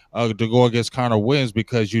matchups to go against Connor Williams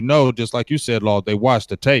because just like you said, Law, they watched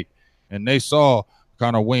the tape and they saw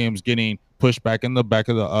Connor Williams getting pushed back in the back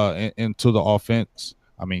of the into the offense.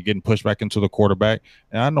 I mean, getting pushed back into the quarterback.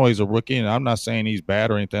 And I know he's a rookie, and I'm not saying he's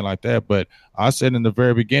bad or anything like that, but I said in the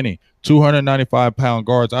very beginning, 295-pound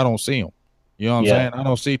guards, I don't see him. You know what I'm saying? I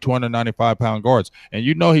don't see 295-pound guards. And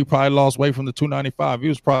he probably lost weight from the 295. He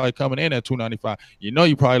was probably coming in at 295.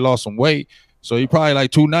 You probably lost some weight, so he probably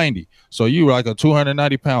like 290. So you like a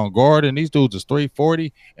 290-pound guard, and these dudes is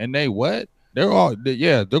 340, and they what? They're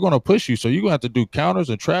going to push you. So you're going to have to do counters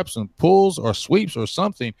and traps and pulls or sweeps or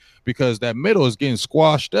something because that middle is getting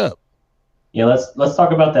squashed up. Yeah, let's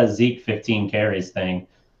talk about that Zeke 15 carries thing.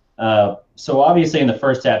 So obviously in the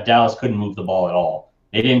first half, Dallas couldn't move the ball at all.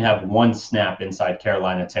 They didn't have one snap inside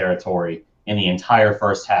Carolina territory in the entire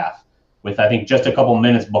first half. With, I think, just a couple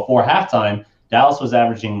minutes before halftime, Dallas was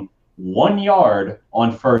averaging 1 yard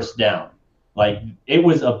on first down. Like, it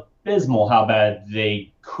was abysmal how bad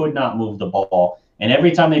they could not move the ball. And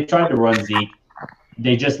every time they tried to run Zeke,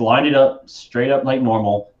 they just lined it up straight up like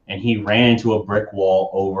normal, and he ran into a brick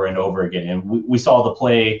wall over and over again. And we saw the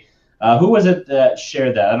play. Who was it that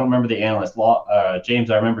shared that? I don't remember the analyst.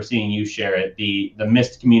 James, I remember seeing you share it. The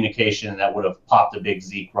missed communication that would have popped a big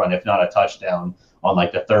Zeke run, if not a touchtown, on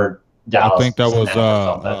like the third Dallas. I think that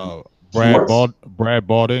was Brad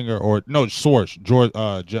Balding or no, Swartz,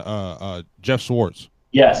 Jeff Swartz.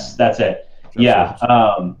 Yes, that's it.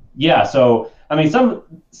 So I mean, some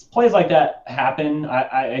plays like that happen.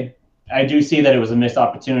 I do see that it was a missed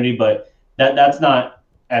opportunity, but that's not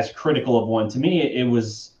as critical of one. To me, it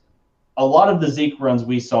was a lot of the Zeke runs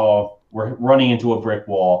we saw were running into a brick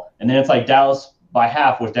wall, and then it's like Dallas by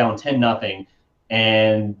half was down 10-0,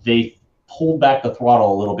 and they pulled back the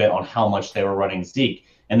throttle a little bit on how much they were running Zeke,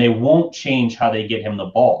 and they won't change how they get him the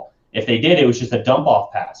ball. If they did, it was just a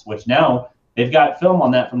dump-off pass, which now they've got film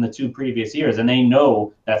on that from the 2 previous years, and they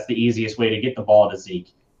know that's the easiest way to get the ball to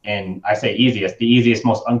Zeke. And I say easiest, the easiest,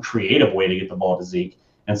 most uncreative way to get the ball to Zeke.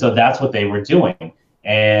 And so that's what they were doing.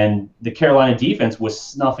 And the Carolina defense was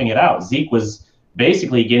snuffing it out. Zeke was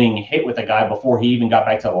basically getting hit with a guy before he even got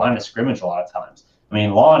back to the line of scrimmage a lot of times. I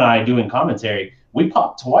mean, Law and I doing commentary, we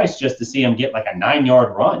popped twice just to see him get like a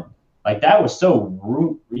 9-yard run. Like, that was so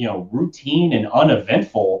routine and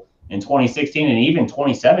uneventful in 2016 and even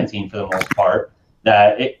 2017 for the most part,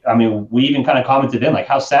 that we even kind of commented then, like,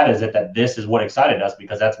 how sad is it that this is what excited us,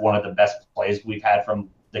 because that's one of the best plays we've had from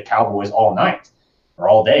the Cowboys all night or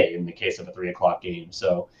all day in the case of a 3:00 game.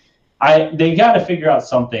 So they got to figure out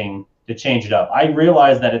something to change it up. I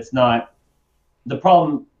realize that it's not – the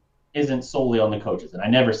problem isn't solely on the coaches, and I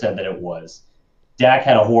never said that it was. Dak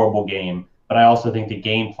had a horrible game, but I also think the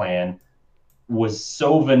game plan was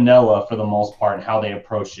so vanilla for the most part in how they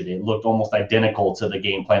approached it. It looked almost identical to the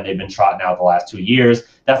game plan they've been trotting out the last 2 years.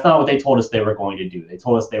 That's not what they told us they were going to do. They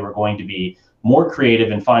told us they were going to be more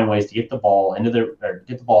creative and find ways to get the ball to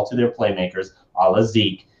their playmakers, a la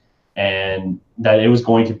Zeke, and that it was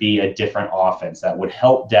going to be a different offense that would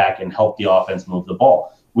help Dak and help the offense move the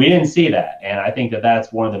ball. We didn't see that, and I think that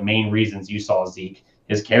that's one of the main reasons you saw Zeke,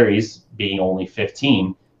 his carries being only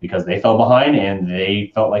 15, because they fell behind and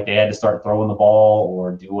they felt like they had to start throwing the ball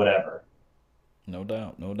or do whatever. No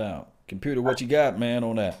doubt. Computer, what you got, man,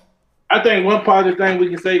 on that? I think one positive thing we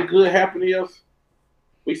can say good happened is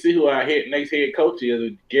we see who our next head coach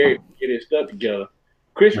is. Gary get his stuff together.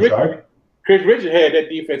 Chris Richard had that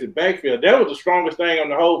defensive backfield. That was the strongest thing on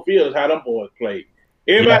the whole field is how them boys played.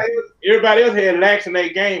 Everybody else had lacks in their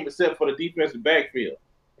game except for the defensive backfield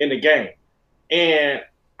in the game. And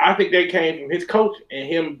I think that came from his coach and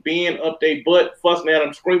him being up their butt, fussing at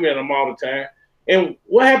them, screaming at them all the time. And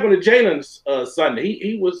what happened to Jalen Sunday?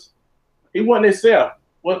 He wasn't himself.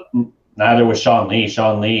 What? Neither was Sean Lee.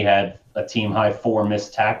 Sean Lee had a team-high 4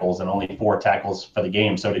 missed tackles and only 4 tackles for the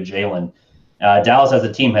game. So did Jalen. Dallas as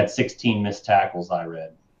a team had 16 missed tackles, I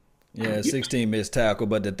read. Yeah, 16 missed tackle.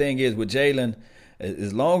 But the thing is with Jalen,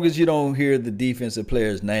 as long as you don't hear the defensive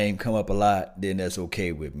player's name come up a lot, then that's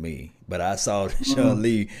okay with me. But I saw Sean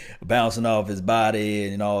Lee bouncing off his body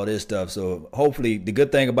and all this stuff. So hopefully the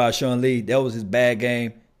good thing about Sean Lee, that was his bad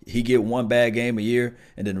game. he get one bad game a year,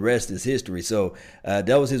 and then the rest is history. So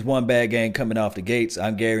that was his one bad game coming off the gates.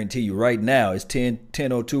 I guarantee you right now, it's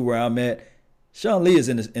 10:02 where I'm at. Sean Lee is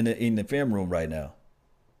in the film room right now.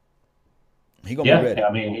 He gonna be ready.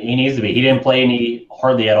 I mean, he needs to be. He didn't play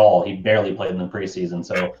hardly at all. He barely played in the preseason.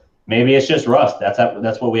 So maybe it's just rust.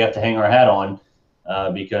 That's what we have to hang our hat on,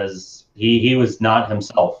 because he was not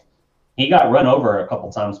himself. He got run over a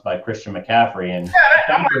couple times by Christian McCaffrey, and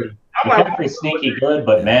McCaffrey's sneaky good,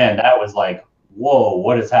 but man, that was like, whoa,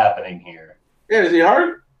 what is happening here? Yeah, is he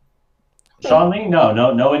hurt? Sean Lee?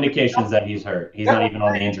 No indications that he's hurt. He's not even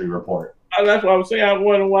on the injury report. That's what I'm saying. I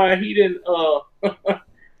wonder why he didn't.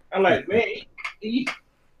 I'm like, man, he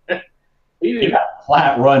got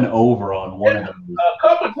flat run over on one of them. A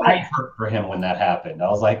couple times. I hurt for him when that happened. I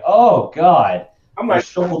was like, oh God, I'm like,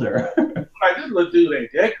 shoulder. like, this little dude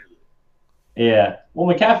ain't that good. Yeah.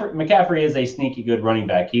 Well, McCaffrey is a sneaky good running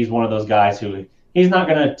back. He's one of those guys who he's not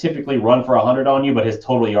going to typically run for 100 on you, but his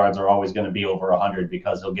total yards are always going to be over 100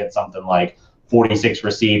 because he'll get something like 46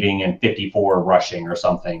 receiving and 54 rushing or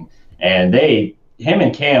something. And him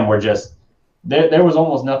and Cam were just there was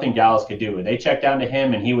almost nothing Dallas could do. They checked down to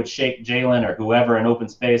him, and he would shake Jalen or whoever in open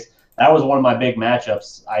space. That was one of my big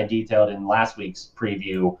matchups I detailed in last week's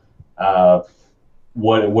preview of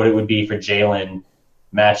what it would be for Jalen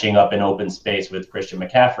matching up in open space with Christian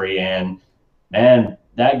McCaffrey. And, man,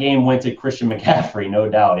 that game went to Christian McCaffrey, no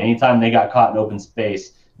doubt. Anytime they got caught in open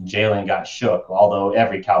space, Jalen got shook, although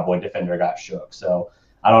every Cowboy defender got shook. So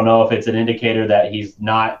I don't know if it's an indicator that he's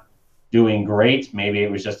not doing great. Maybe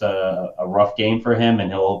it was just a rough game for him,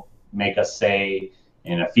 and he'll make us say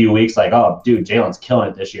in a few weeks, like, oh, dude, Jalen's killing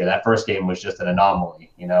it this year. That first game was just an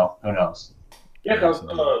anomaly, Who knows? Yeah, because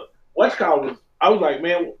I was like,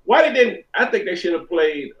 man, why they didn't? I think they should have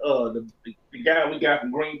played the guy we got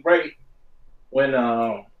from Green Bay when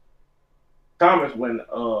Thomas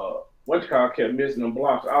kept missing them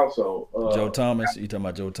blocks also. Joe Thomas, you talking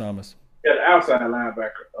about Joe Thomas? Yeah, the outside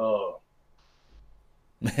linebacker.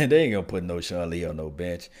 Man, they ain't gonna put no Sean Lee on no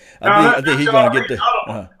bench. I think he's gonna get the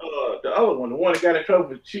other one, the one that got in trouble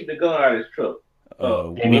for shooting the gun out of his truck.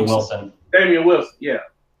 Damian Wilson. Damian Wilson, yeah.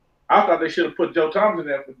 I thought they should have put Joe Thomas in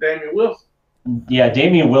there for Damian Wilson. Yeah,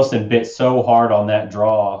 Damian Wilson bit so hard on that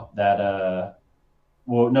draw that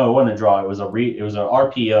well, no, it wasn't a draw. It was an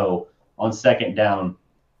RPO on second down.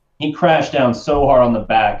 He crashed down so hard on the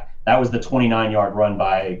back. That was the 29-yard run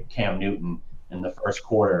by Cam Newton in the first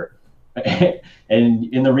quarter.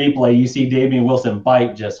 And in the replay, you see Damian Wilson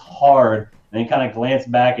bite just hard, and then kind of glance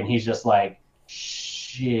back, and he's just like,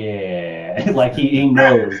 shit. Like he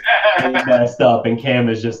knows he messed up, and Cam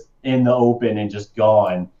is just in the open and just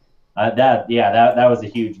gone. That was a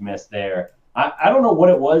huge miss there. I don't know what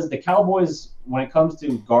it was. The Cowboys, when it comes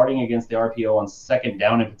to guarding against the RPO on second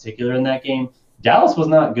down in particular in that game, Dallas was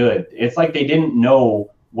not good. It's like they didn't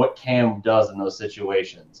know what Cam does in those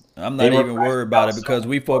situations. I'm not even worried about it because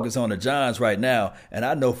we focus on the Giants right now, and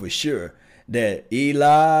I know for sure that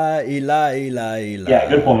Eli. Yeah,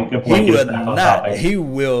 good point. He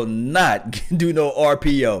will not do no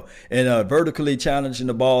RPO and vertically challenging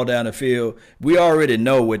the ball down the field. We already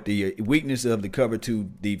know what the weakness of the cover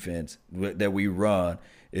 2 defense that we run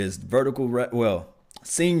is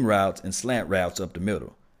seam routes and slant routes up the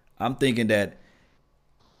middle. I'm thinking that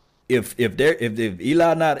if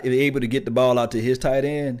Eli not able to get the ball out to his tight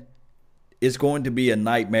end, it's going to be a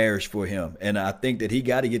nightmarish for him. And I think that he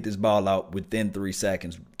got to get this ball out within 3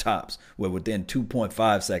 seconds tops, within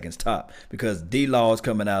 2.5 seconds top, because D-Law is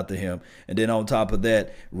coming out to him. And then on top of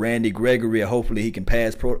that, Randy Gregory, hopefully he can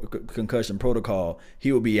pass concussion protocol,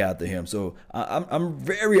 he will be out to him. So I'm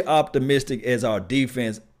very optimistic as our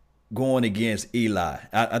defense going against Eli.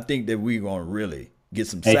 I think that we're going to really get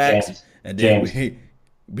some sacks. James, and then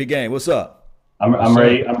Big Game, what's up? I'm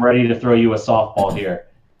ready. I'm ready to throw you a softball here.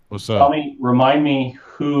 What's up? Remind me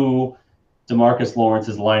who DeMarcus Lawrence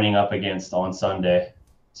is lining up against on Sunday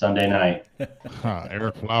night.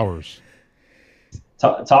 Eric Flowers.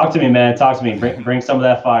 Talk to me, man. Talk to me. Bring some of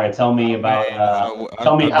that fire. Tell me about.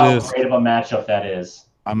 Tell me how great of a matchup that is.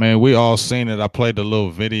 I mean, we all seen it. I played a little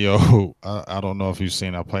video. I don't know if you've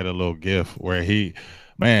seen. I played a little GIF where he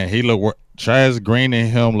looked. Chaz Green and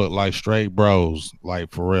him look like straight bros, like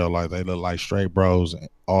for real. Like they look like straight bros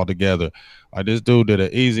all together. Like this dude did an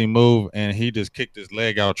easy move and he just kicked his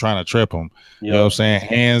leg out trying to trip him. Yep. You know what I'm saying?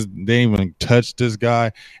 Hands didn't even touch this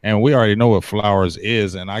guy. And we already know what Flowers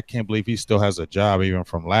is. And I can't believe he still has a job even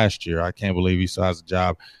from last year. I can't believe he still has a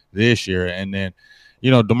job this year. And then,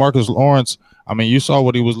 DeMarcus Lawrence, I mean, you saw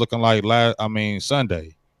what he was looking like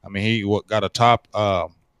Sunday. I mean, he got a top, on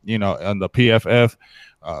the PFF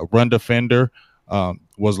run defender,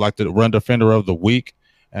 was like the run defender of the week.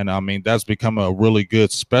 And I mean, that's become a really good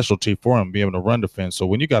specialty for him, being able to run defense. So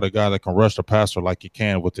when you got a guy that can rush the passer like he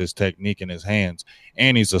can with his technique in his hands,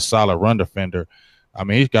 and he's a solid run defender, I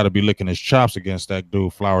mean, he's got to be licking his chops against that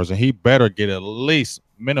dude Flowers, and he better get at least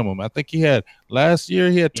minimum. I think he had last year.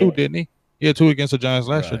 He had 2, didn't he? He had 2 against the Giants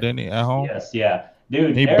last year, didn't he? At home. Yes, yeah,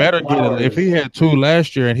 dude. He better get it. If he had 2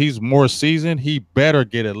 last year and he's more seasoned, he better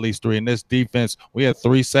get at least 3. In this defense, we had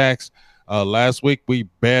 3 sacks. Last week, we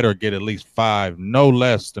better get at least 5, no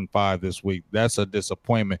less than 5 this week. That's a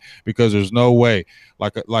disappointment because there's no way,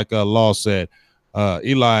 like Law said,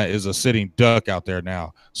 Eli is a sitting duck out there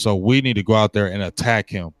now. So we need to go out there and attack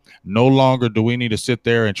him. No longer do we need to sit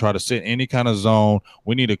there and try to sit any kind of zone.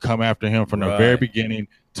 We need to come after him from the very beginning.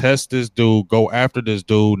 Test this dude, go after this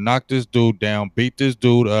dude, knock this dude down, beat this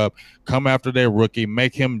dude up, come after their rookie,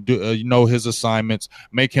 make him know his assignments,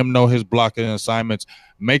 make him know his blocking assignments,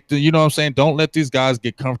 you know what I'm saying? Don't let these guys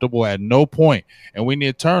get comfortable at no point. And we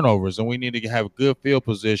need turnovers, and we need to have good field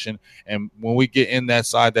position. And when we get in that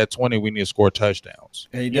side, that 20, we need to score touchdowns.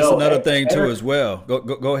 Hey, that's another thing too as well.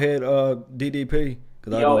 Go ahead, DDP.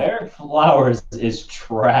 Eric Flowers is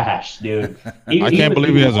trash, dude. I can't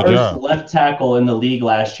believe he has a job. Left tackle in the league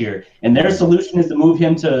last year, and their solution is to move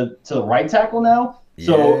him to right tackle now.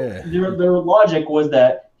 So their logic was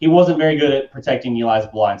that he wasn't very good at protecting Eli's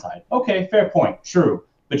blind side. Okay, fair point, true.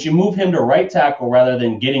 But you move him to right tackle rather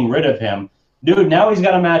than getting rid of him. Dude, now he's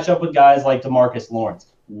got to match up with guys like DeMarcus Lawrence.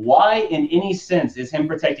 Why, in any sense, is him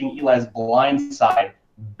protecting Eli's blind side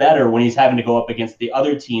better when he's having to go up against the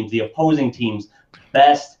other teams, the opposing teams?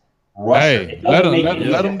 Best rusher. Hey, let him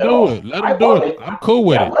do it. Let him do it. I'm cool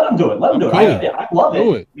with it. Let him do it. Let him do it. I love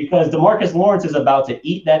it because DeMarcus Lawrence is about to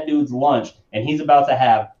eat that dude's lunch, and he's about to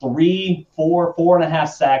have 3, 4, 4.5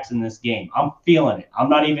 sacks in this game. I'm feeling it. I'm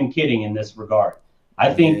not even kidding in this regard.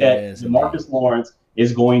 I think that DeMarcus Lawrence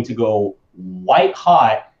is going to go white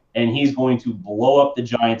hot, and he's going to blow up the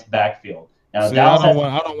Giants' backfield. Now, see, I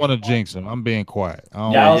don't want to jinx him. I'm being quiet.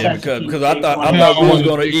 Because I thought we was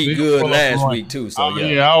going to eat good last week too. So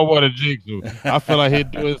I don't want to jinx him. I feel like he'd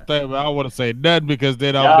do his thing, but I don't want to say nothing because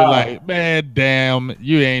then I'll be like, man, damn,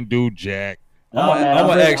 you ain't do jack. I'm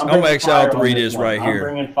gonna ask y'all 3 this right here.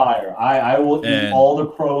 I'm bringing fire. I will eat all the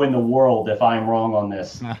crow in the world if I'm wrong on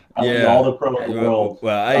this. I will eat all the crow in the world.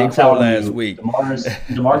 Well, I ate crow last week.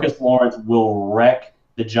 DeMarcus Lawrence will wreck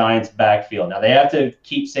the Giants' backfield. Now, they have to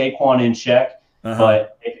keep Saquon in check,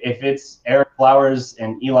 but if it's Eric Flowers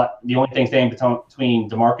and Eli, the only thing standing between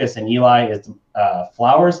DeMarcus and Eli is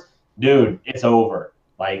Flowers, dude, it's over.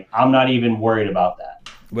 Like, I'm not even worried about that.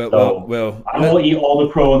 Well, I will eat all the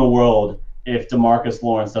crow in the world if DeMarcus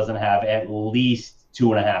Lawrence doesn't have at least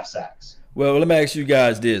 2.5 sacks. Well, let me ask you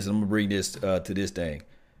guys this. I'm going to bring this to this thing.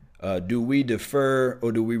 Do we defer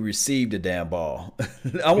or do we receive the damn ball?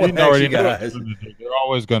 I want to ask you guys. They're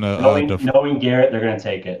always going to defer. Knowing Garrett, they're going to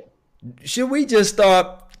take it. Should we just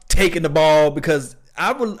start taking the ball? Because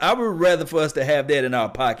I would rather for us to have that in our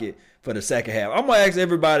pocket for the second half. I'm going to ask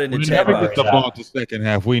everybody in the chat box. We never get the ball at the second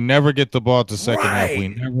half. We never get the ball at the second half. We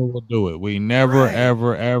never will do it. We never,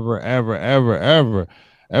 ever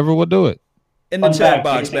will do it. In the chat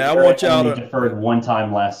box, man. I want y'all to deferred one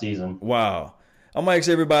time last season. Wow. I'm going to ask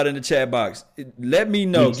everybody in the chat box. Let me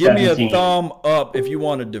know. Give me a thumb up if you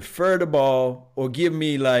want to defer the ball or give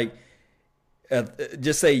me like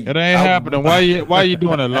just say it ain't happening. Why you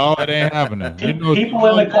doing it, Law? It ain't happening. You know, people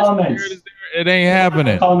in the comments. It ain't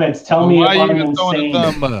happening. Comments. Tell me why if I'm you throwing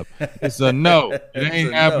a thumb up. It's a no. It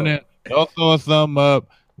ain't happening. No. Don't throw a thumb up.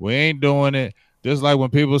 We ain't doing it. Just like when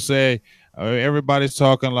people say everybody's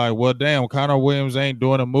talking like, well, damn, Connor Williams ain't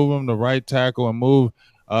doing it. Move him to right tackle and move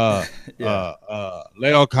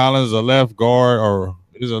Leo Collins a left guard or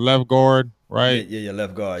is a left guard, right? Yeah,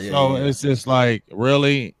 left guard. Yeah. So it's just like,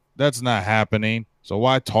 really, that's not happening. So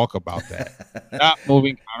why talk about that? Not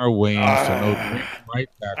moving Connor Williams to no right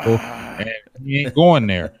tackle, and he ain't going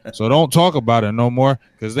there. So don't talk about it no more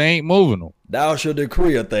because they ain't moving him. Thou shall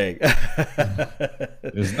decree a thing.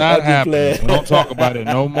 It's not happening. Don't talk about it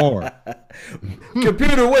no more.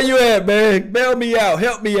 Computer, where you at, man? Bail me out.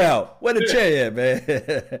 Help me out. Where the chair at, man?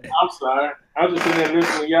 I'm sorry. I'm just sitting there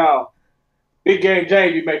listening to y'all. Big Game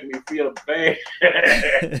James, you making me feel bad.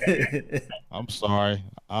 I'm sorry.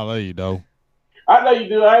 I'll let you know. I know you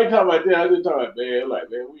do. I ain't talking about that. I just talking about, man, like,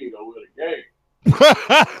 man, we ain't gonna win a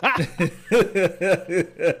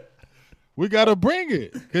game. We gotta bring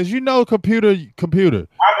it because computer.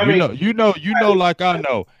 I mean, you know, like I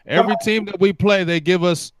know. Every team that we play, they give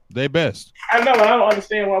us their best. I know. I don't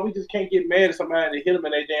understand why we just can't get mad at somebody and hit them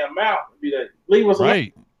in their damn mouth and be like, leave us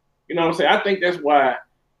alone. You know what I'm saying? I think that's why.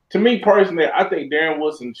 To me personally, I think Darren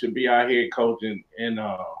Woodson should be our head coach, and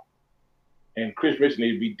and Chris Rich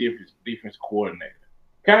needs to be defense coordinator.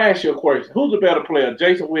 Can I ask you a question? Who's the better player,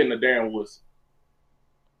 Jason Witten or Darren Woodson?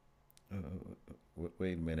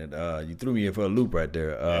 Wait a minute. You threw me in for a loop right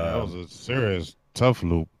there. That was a serious tough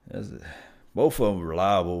loop. Both of them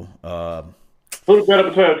reliable. Who's the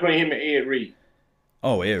better player between him and Ed Reed?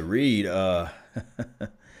 Oh, Ed Reed. I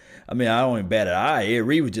mean, I don't even bat an eye. Ed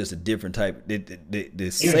Reed was just a different type.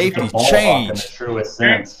 The safety changed. In the truest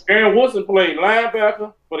sense. Darren Woodson played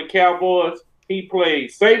linebacker for the Cowboys. He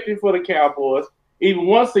played safety for the Cowboys. Even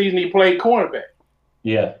one season, he played cornerback.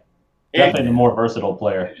 Yeah. Definitely the more versatile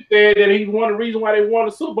player. He said that he's one of the reasons why they won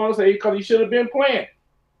the Super Bowl because he should have been playing.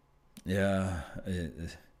 Yeah.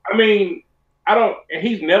 I mean,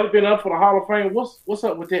 he's never been up for the Hall of Fame. What's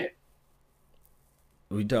up with that?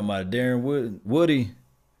 We talking about Darren Woody?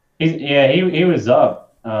 He was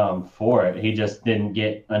up for it. He just didn't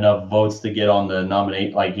get enough votes to get on the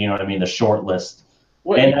nominate, the short list.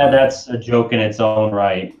 And that's a joke in its own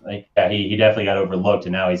right. Like, yeah, he definitely got overlooked,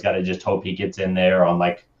 and now he's got to just hope he gets in there on,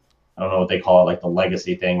 like, I don't know what they call it, like the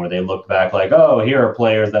legacy thing, where they look back like, oh, here are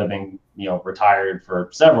players that have been, retired for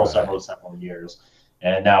several years,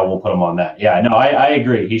 and now we'll put him on that. Yeah, no, I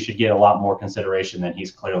agree. He should get a lot more consideration than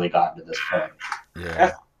he's clearly gotten to this point.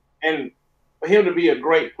 Yeah. And for him to be a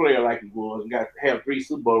great player like he was and got to have 3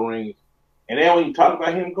 Super Bowl rings, and then when you talk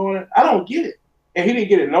about him going, I don't get it. And he didn't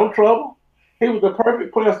get in no trouble. He was the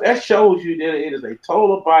perfect player. That shows you that it is a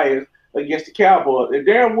total bias against the Cowboys. If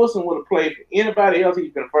Darren Woodson would have played for anybody else,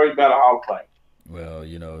 he's been first ballot Hall of Fame. Well,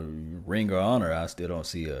 ring or honor, I still don't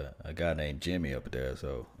see a guy named Jimmy up there.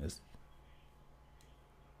 So it's.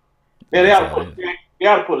 They ought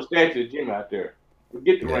to put a statue of Jimmy out there.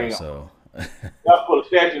 Get the ring on. They ought to put a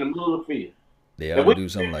statue in the middle of the field. They ought to do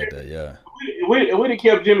something like that, yeah. If we'd have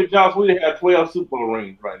kept Jimmy Johnson, we'd have 12 Super Bowl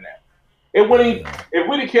rings right now. If we'd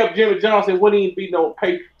have kept Jimmy Johnson, it wouldn't even be no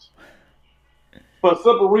Patriots. For the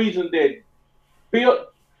simple reason that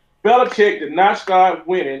Belichick did not start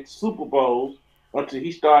winning Super Bowls until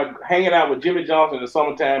he started hanging out with Jimmy Johnson in the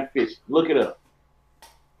summertime fishing. Look it up.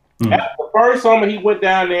 After the first summer he went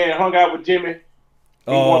down there and hung out with Jimmy.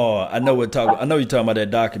 I know you're talking about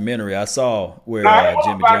that documentary I saw where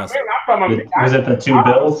Jimmy Johnson. Was it the 2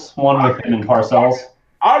 Bills? One with him and Parcells?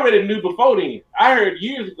 I already knew before then. I heard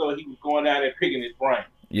years ago he was going down there picking his brain.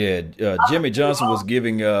 Yeah, Jimmy Johnson was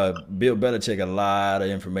giving Bill Belichick a lot of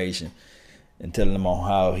information and telling him on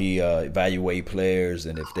how he evaluate players,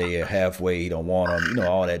 and if they are halfway, he don't want them,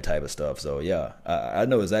 all that type of stuff. So, yeah, I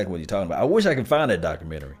know exactly what you're talking about. I wish I could find that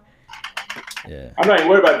documentary. Yeah. I'm not even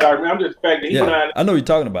worried about the documentary. I'm just the fact that he went out. I know what you're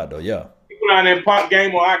talking about, though, yeah. He went out there and popped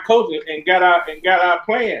game on our coaching and got our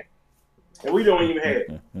plan, and we don't even have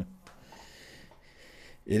it.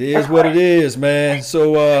 It is what it is, man.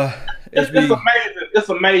 So, it's amazing. It's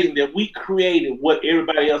amazing that we created what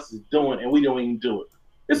everybody else is doing, and we don't even do it.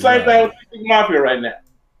 The same thing with the Mafia right now.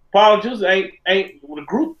 Paul and Juice ain't with a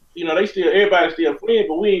group. Everybody's still fleeing,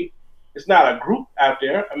 but it's not a group out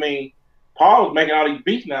there. I mean, Paul's making all these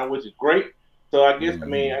beats now, which is great. So I guess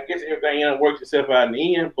everything works itself out in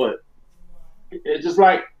the end. But it's just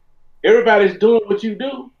like everybody's doing what you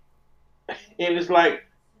do, and it's like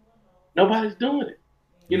nobody's doing it.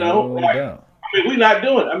 We're not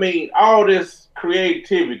doing it. I mean, all this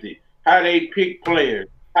creativity, how they pick players,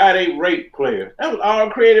 how they rate players, that was all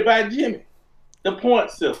created by Jimmy. The point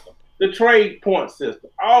system, the trade point system,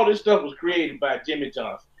 all this stuff was created by Jimmy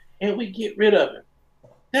Johnson, and we get rid of it.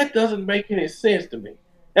 That doesn't make any sense to me.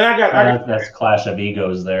 And that's a clash of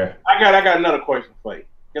egos there. I got another question for you.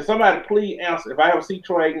 Can somebody please answer? If I ever see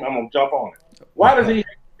Troy Aikman, I'm gonna jump on it. Why does he hate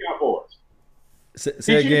the Cowboys?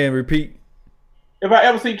 Say again. Repeat. If I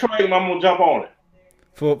ever see Troy Aikman, I'm gonna jump on it.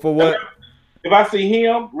 For what? If I see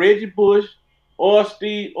him, Reggie Bush, or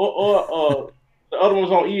Steve, or the other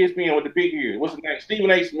one's on ESPN with the big ears. What's his name?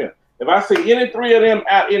 Stephen A. Smith. If I see any 3 of them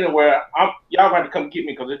out anywhere, y'all have to come get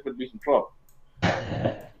me because there's going to be some trouble.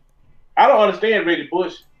 I don't understand Reggie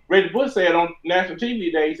Bush. Reggie Bush said on national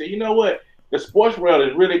TV today, he said, you know what? The sports world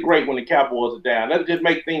is really great when the Cowboys are down. That just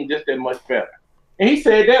make things just that much better. And he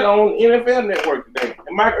said that on NFL Network today.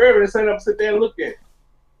 And Mike Irvin is sitting up, sit there and look at it.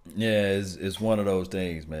 Yeah, it's one of those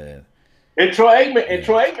things, man. And Troy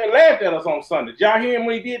Aikman laughed at us on Sunday. Did y'all hear him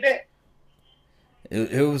when he did that?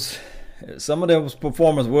 It was some of those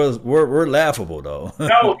performances were laughable though.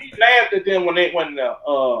 No, he laughed at them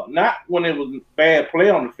not when it was bad play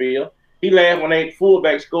on the field. He laughed when they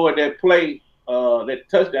fullback scored that play, that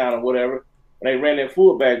touchdown or whatever. When they ran that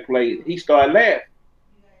fullback play, he started laughing.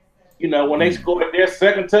 When they scored their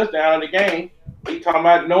second touchdown of the game, he talking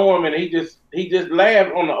about Norm, and he just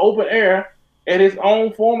laughed on the open air at his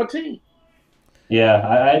own former team. Yeah,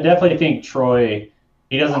 I definitely think Troy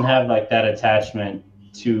he doesn't have like that attachment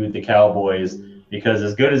to the Cowboys because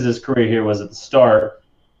as good as his career here was at the start,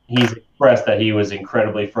 he's expressed that he was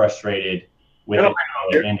incredibly frustrated with it how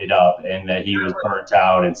it ended up and that he was burnt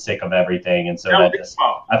out and sick of everything. And so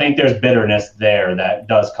I think there's bitterness there that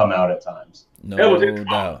does come out at times. No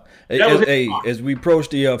doubt. Hey, as we approach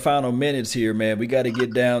the final minutes here, man, we got to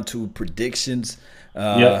get down to predictions.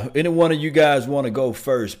 Any one of you guys want to go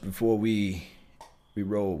first before we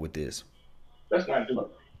roll with this? Let's not do it.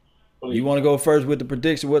 Please. You want to go first with the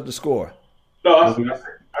prediction? What's the score? No, I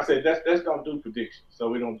said let's don't do predictions so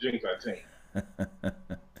we don't jinx our team.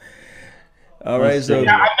 All right, so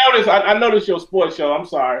yeah, I noticed your sports show. I'm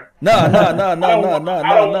sorry. No. I'm not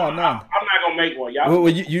gonna make one. Y'all.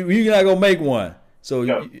 Well, you're not gonna make one. So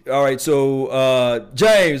all right. So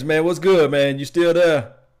James, man, what's good, man? You still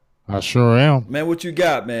there? I sure am. Man, what you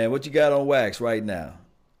got, man? What you got on wax right now?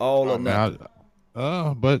 All or nothing.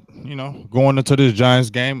 But going into this Giants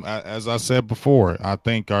game, as I said before, I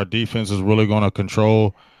think our defense is really going to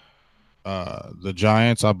control the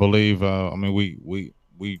Giants. I believe. We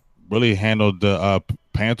really handled the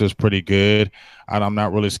Panthers pretty good. I'm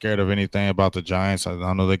not really scared of anything about the Giants.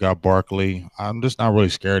 I know they got Barkley. I'm just not really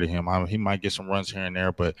scared of him. He might get some runs here and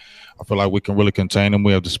there, but I feel like we can really contain him.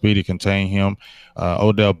 We have the speed to contain him.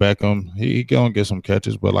 Odell Beckham, he going to get some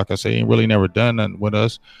catches, but like I said, he really never done nothing with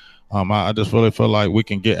us. I just really feel like we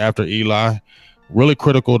can get after Eli. Really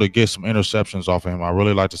critical to get some interceptions off of him. I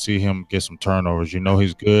really like to see him get some turnovers.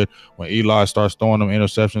 He's good. When Eli starts throwing them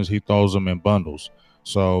interceptions, he throws them in bundles.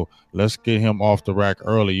 So let's get him off the rack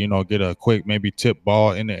early, get a quick maybe tip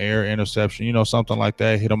ball in the air interception, something like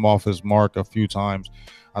that, hit him off his mark a few times.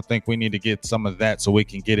 I think we need to get some of that so we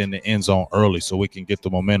can get in the end zone early so we can get the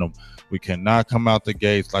momentum. We cannot come out the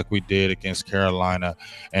gates like we did against Carolina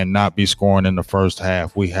and not be scoring in the first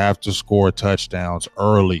half. We have to score touchdowns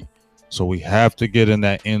early. So we have to get in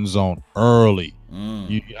that end zone early.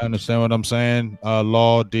 You understand what I'm saying?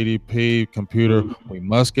 Law, DDP, computer. We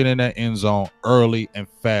must get in that end zone early and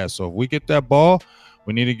fast. So if we get that ball,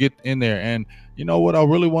 we need to get in there. And you know what I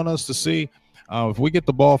really want us to see? If we get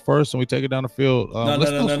the ball first and we take it down the field. No.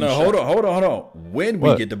 Hold on. When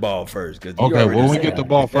we get the ball first. When we get the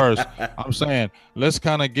ball first, I'm saying let's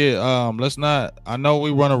kind of get let's not. I know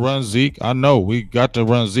we want to run Zeke. I know we got to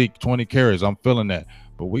run Zeke 20 carries. I'm feeling that.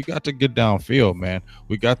 But we got to get downfield, man.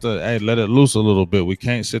 We got to let it loose a little bit. We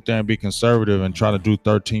can't sit there and be conservative and try to do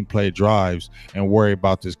 13-play drives and worry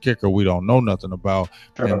about this kicker we don't know nothing about.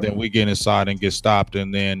 Sure. And then we get inside and get stopped.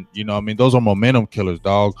 And then, those are momentum killers,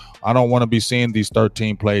 dog. I don't want to be seeing these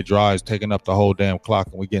 13-play drives taking up the whole damn clock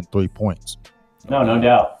and we getting 3 points. No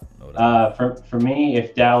doubt. For me,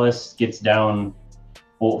 if Dallas gets down,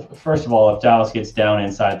 well, first of all, if Dallas gets down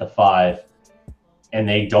inside the 5, and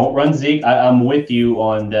they don't run Zeke, I'm with you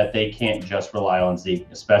on that they can't just rely on Zeke,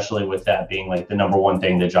 especially with that being like the number one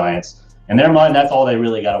thing the Giants. In their mind, that's all they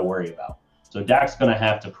really got to worry about. So Dak's going to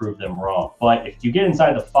have to prove them wrong. But if you get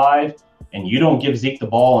inside the 5 and you don't give Zeke the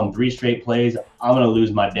ball on 3 straight plays, I'm going to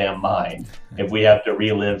lose my damn mind if we have to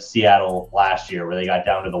relive Seattle last year where they got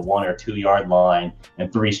down to the 1 or 2 yard line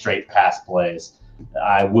and 3 straight pass plays.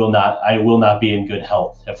 I will not be in good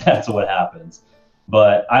health if that's what happens.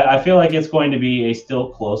 But I feel like it's going to be a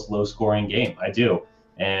still close, low-scoring game. I do.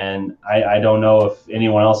 And I don't know if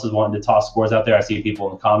anyone else is wanting to toss scores out there. I see people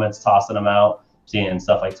in the comments tossing them out, seeing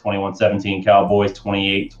stuff like 21-17 Cowboys,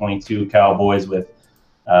 28-22 Cowboys with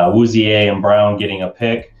Wouzier and Brown getting a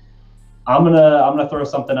pick. I'm gonna throw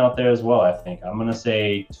something out there as well, I think. I'm going to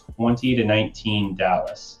say 20-19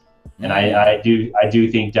 Dallas. And I do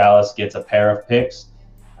think Dallas gets a pair of picks.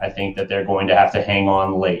 I think that they're going to have to hang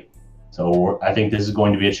on late. So I think this is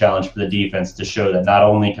going to be a challenge for the defense to show that not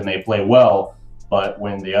only can they play well, but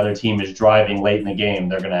when the other team is driving late in the game,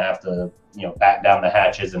 they're going to have to, back down the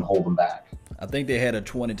hatches and hold them back. I think they had a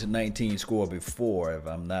 20-19 score before, if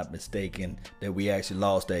I'm not mistaken, that we actually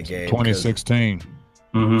lost that game. 2016.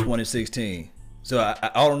 2016. So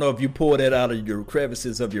I don't know if you pulled that out of your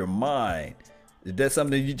crevices of your mind. Is that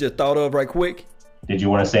something you just thought of right quick? Did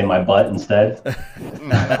you want to say my butt instead?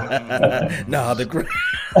 No, I was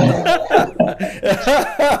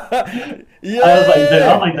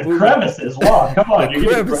like the crevices. Wow, come on, you're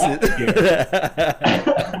getting graphic here.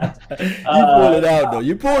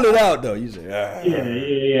 You pulled it out though. You said,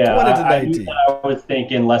 yeah. 20-19. I was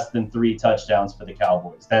thinking less than 3 touchdowns for the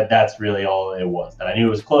Cowboys. That's really all it was. That I knew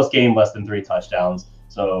it was a close game, less than 3 touchdowns.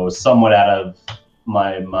 So somewhat out of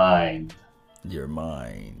my mind. Your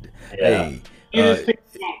mind. Yeah. Hey.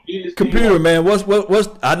 Computer man, what's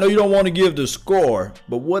I know you don't want to give the score,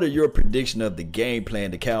 but what are your prediction of the game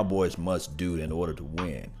plan the Cowboys must do in order to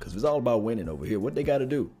win? Because it's all about winning over here. What they got to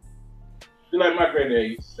do? like my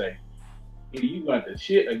granddad used to say, either you going to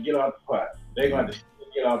shit or get out the pot. They're going to shit or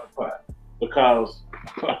get out the pot because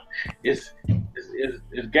it's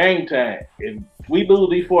game time. If we lose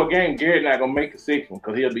these 4 games, Jared not gonna make the 6th one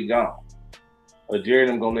because he'll be gone. Or Jared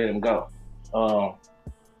I'm gonna let him go.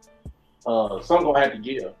 Some gonna have to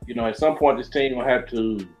give. You know, at some point this team gonna have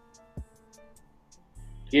to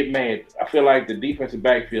get mad. I feel like the defensive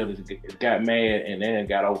backfield has got mad and then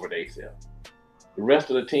got over themselves. The rest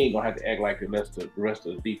of the team gonna have to act like the rest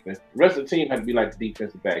of the defense. The rest of the team has to be like the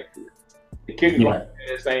defensive backfield. The kicker gonna have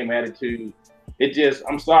the same attitude. It just,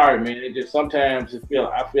 I'm sorry, man. It just sometimes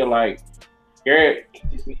I feel like Garrett,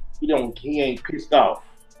 he ain't pissed off.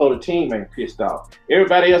 So the team ain't pissed off.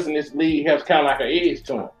 Everybody else in this league has kind of like an edge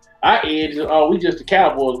to them. Our edge is, we just the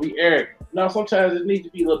Cowboys. We arrogant. No, sometimes it needs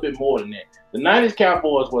to be a little bit more than that. The 90s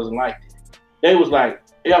Cowboys wasn't like that. They was like,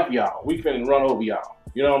 F y'all. We finna run over y'all.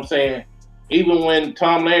 You know what I'm saying? Even when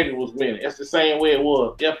Tom Landry was winning, it's the same way it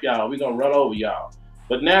was. F y'all. We gonna run over y'all.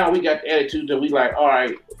 But now we got the attitude that we like, all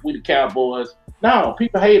right, we the Cowboys. No,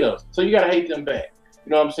 people hate us. So you gotta hate them back.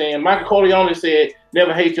 You know what I'm saying? Michael Corleone said,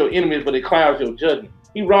 never hate your enemies, but it clouds your judgment.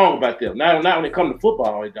 He wrong about them. Not when it comes to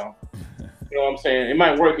football, it don't. You know what I'm saying? It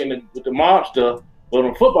might work with the mob stuff, but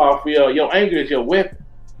on the football field, your anger is your weapon.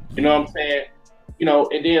 You know what I'm saying? You know,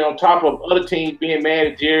 and then on top of other teams being mad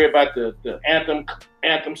at Jerry about the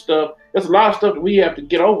anthem stuff, there's a lot of stuff that we have to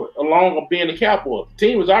get over along with being the Cowboys. The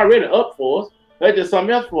team was already up for us. That's just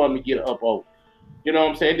something else for them to get up over. You know what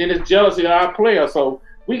I'm saying? Then it's jealousy of our players. So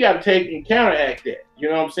we got to take and counteract that. You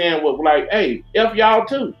know what I'm saying? With like, hey, F y'all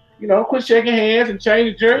too. You know, quit shaking hands and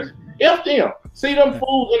change the jersey. F them. See them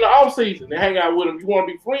fools in the offseason and hang out with them. You want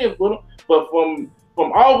to be friends with them. But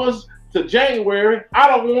from August to January, I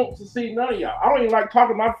don't want to see none of y'all. I don't even like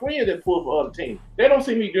talking to my friends that pull for other teams. They don't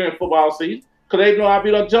see me during football season because they know I'll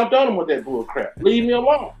be done jumped on them with that bull crap. Leave me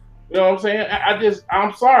alone. You know what I'm saying?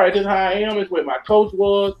 I'm sorry. That's how I am. It's where my coach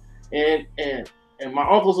was. And my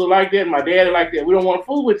uncles are like that. My dad is like that. We don't want to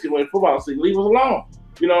fool with you in football season. Leave us alone.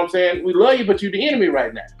 You know what I'm saying? We love you, but you're the enemy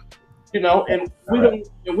right now. You know, and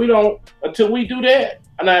we don't until we do that.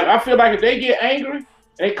 And I feel like if they get angry and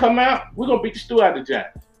they come out, we're gonna beat the stew out of the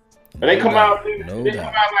Giants. And they come out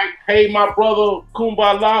like, hey, my brother,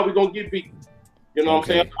 Kumbala, we're gonna get beat. You know what I'm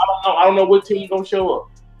saying? I don't know what team gonna show up.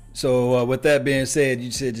 So with that being said,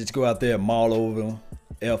 you said just go out there and maul over them,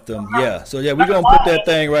 F them. Yeah. So yeah, we're gonna put that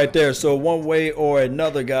thing right there. So one way or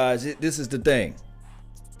another, guys, this is the thing.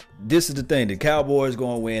 The Cowboys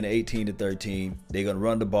going to win 18-13. They're going to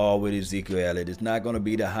run the ball with Ezekiel Elliott. It's not going to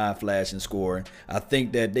be the high flashing scoring. I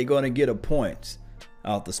think that they're going to get a point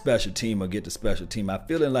out the special team or get the special team. I'm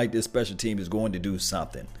feeling like this special team is going to do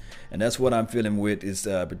something. And that's what I'm feeling with this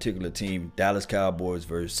particular team, Dallas Cowboys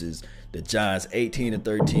versus the Giants,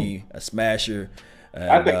 18-13, a smasher.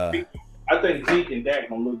 And, I think Zeke and Dak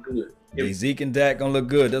going to look good. Zeke and Dak going to look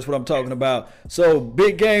good. That's what I'm talking about. So,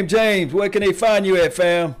 Big Game James, where can they find you at,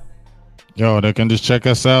 fam? Yo, they can just check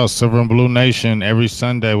us out. Silver and Blue Nation every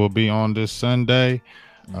Sunday will be on this Sunday.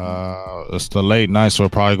 It's the late night, so we're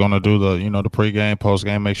probably going to do the pregame,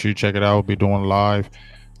 postgame. Make sure you check it out. We'll be doing live.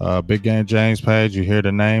 Big Game James page. You hear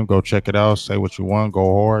the name, go check it out. Say what you want,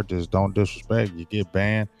 go hard. Just don't disrespect. You get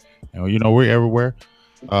banned. And we're everywhere.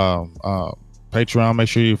 Patreon. Make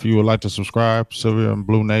sure if you would like to subscribe, Silver and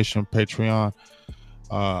Blue Nation Patreon,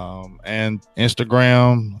 and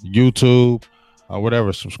Instagram, YouTube.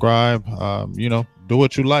 Whatever, subscribe, do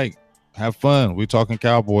what you like. Have fun. We talking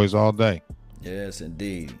Cowboys all day. Yes,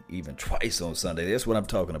 indeed. Even twice on Sunday. That's what I'm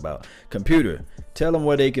talking about. Computer, tell them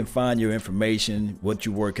where they can find your information, what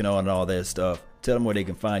you're working on and all that stuff. Tell them where they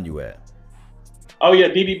can find you at. Oh, yeah,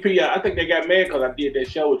 DDP, I think they got mad because I did that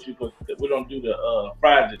show with you because we don't do the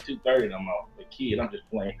Fridays at 2:30 no more. The kid, I'm just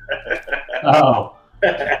playing. Oh.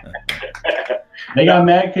 They got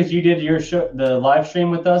mad because you did your show, the live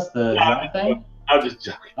stream with us, the Giant thing? I was just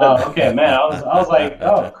joking. Oh, okay, man. I was like,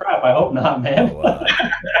 oh crap! I hope not, man.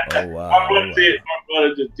 Oh, wow. My brother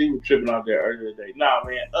he was tripping out there earlier today. Nah,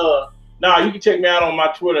 man. You can check me out on my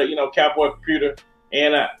Twitter. Cowboy Computer,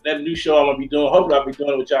 and that new show I'm gonna be doing. Hopefully, I'll be doing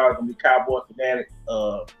it with y'all. It's gonna be Cowboy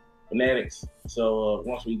Fanatics. So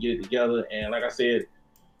once we get it together, and like I said,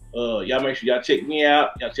 y'all make sure y'all check me out.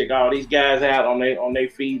 Y'all check all these guys out on their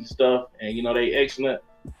feeds and stuff, and they excellent.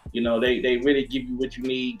 They really give you what you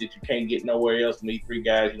need that you can't get nowhere else from these three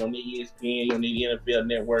guys. You don't need ESPN, you don't need NFL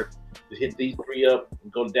Network. Just hit these three up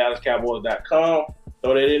and go to DallasCowboys.com,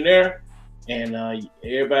 throw that in there, and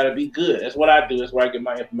everybody be good. That's what I do. That's where I get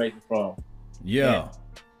my information from. Yeah.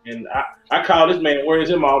 And I call this man, where's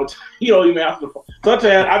him all the time? He don't even answer the phone.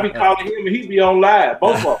 Sometimes I be calling him and he be on live,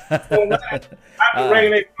 both of them. I be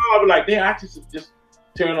ringing their phone, I be like, damn, I just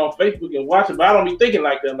turn on Facebook and watch it, but I don't be thinking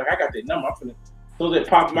like that. I'm like, I got that number. I'm finna, so that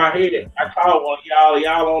popped in my head. I called one of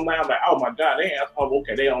y'all online. I'm like, oh my God,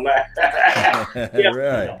 okay, they online. Yeah.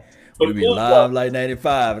 Right. We be live like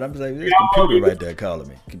 95, and I'm just like, this computer right there calling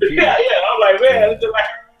me. Computer. Yeah. I'm like, man, it's just like.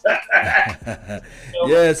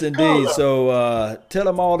 Yes, indeed. So tell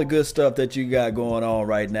them all the good stuff that you got going on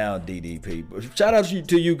right now, DDP. Shout out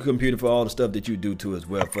to you, Computer, for all the stuff that you do too as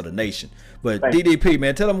well for the nation. But DDP,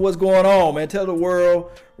 man, tell them what's going on, man. Tell the world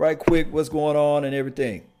right quick what's going on and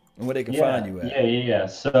everything and where they can find you at. Yeah.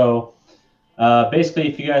 So basically,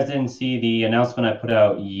 if you guys didn't see the announcement I put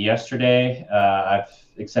out yesterday, I've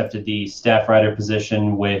accepted the staff writer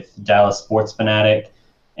position with Dallas Sports Fanatic.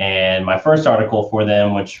 And my first article for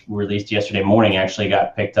them, which released yesterday morning, actually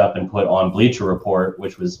got picked up and put on Bleacher Report,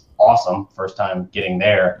 which was awesome. First time getting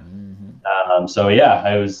there. Mm-hmm. So yeah,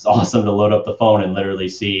 it was awesome to load up the phone and literally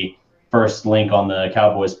see first link on the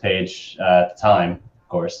Cowboys page at the time, of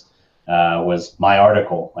course, was my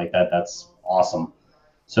article. Like that's awesome.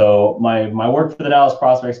 So my work for the Dallas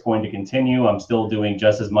Prospects is going to continue. I'm still doing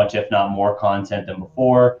just as much, if not more, content than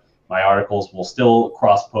before. My articles will still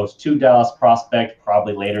cross-post to Dallas Prospect,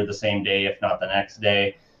 probably later the same day, if not the next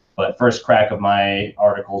day. But first crack of my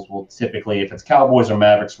articles will typically, if it's Cowboys or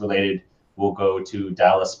Mavericks related, will go to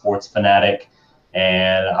Dallas Sports Fanatic.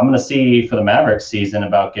 And I'm going to see for the Mavericks season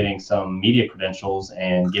about getting some media credentials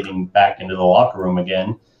and getting back into the locker room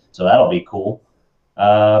again. So that'll be cool.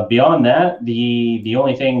 Beyond that, the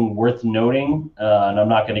only thing worth noting, and I'm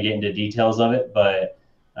not going to get into details of it, but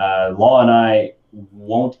Law and I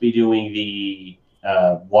won't be doing the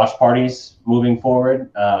watch parties moving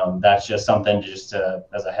forward. That's just something as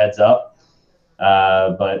a heads up.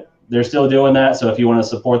 But they're still doing that. So if you want to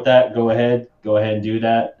support that, go ahead and do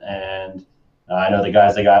that. And I know the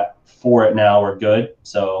guys that got for it now are good.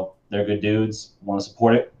 So they're good dudes. Want to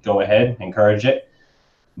support it, go ahead, encourage it.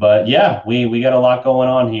 But yeah, we got a lot going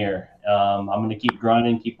on here. I'm going to keep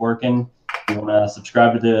grinding, keep working. If you want to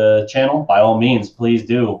subscribe to the channel, by all means, please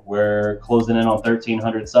do. We're closing in on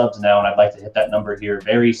 1,300 subs now, and I'd like to hit that number here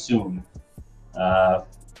very soon.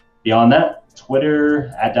 Beyond that,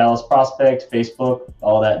 Twitter, @Dallas Prospect, Facebook,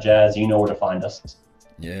 all that jazz. You know where to find us.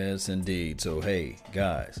 Yes, indeed. So, hey,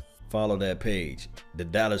 guys, follow that page. The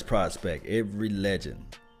Dallas Prospect. Every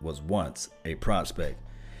legend was once a prospect.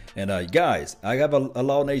 And, guys, I have a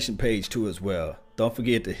Law Nation page, too, as well. Don't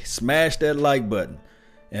forget to smash that like button.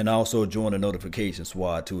 And also join the notification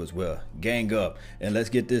squad too as well. Gang up and let's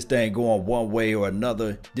get this thing going one way or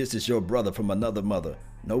another. This is your brother from another mother.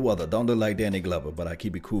 No other. Don't look like Danny Glover, but I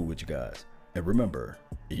keep it cool with you guys. And remember,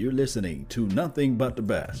 you're listening to nothing but the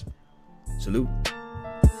best. Salute.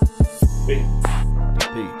 Peace.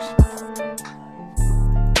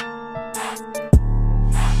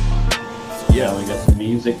 Yeah, we got some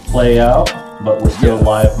music play out, but we're still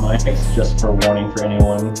live mics, just for warning for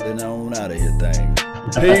anyone. Then on out of here, thing.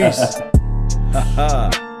 Peace. Ha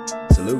ha.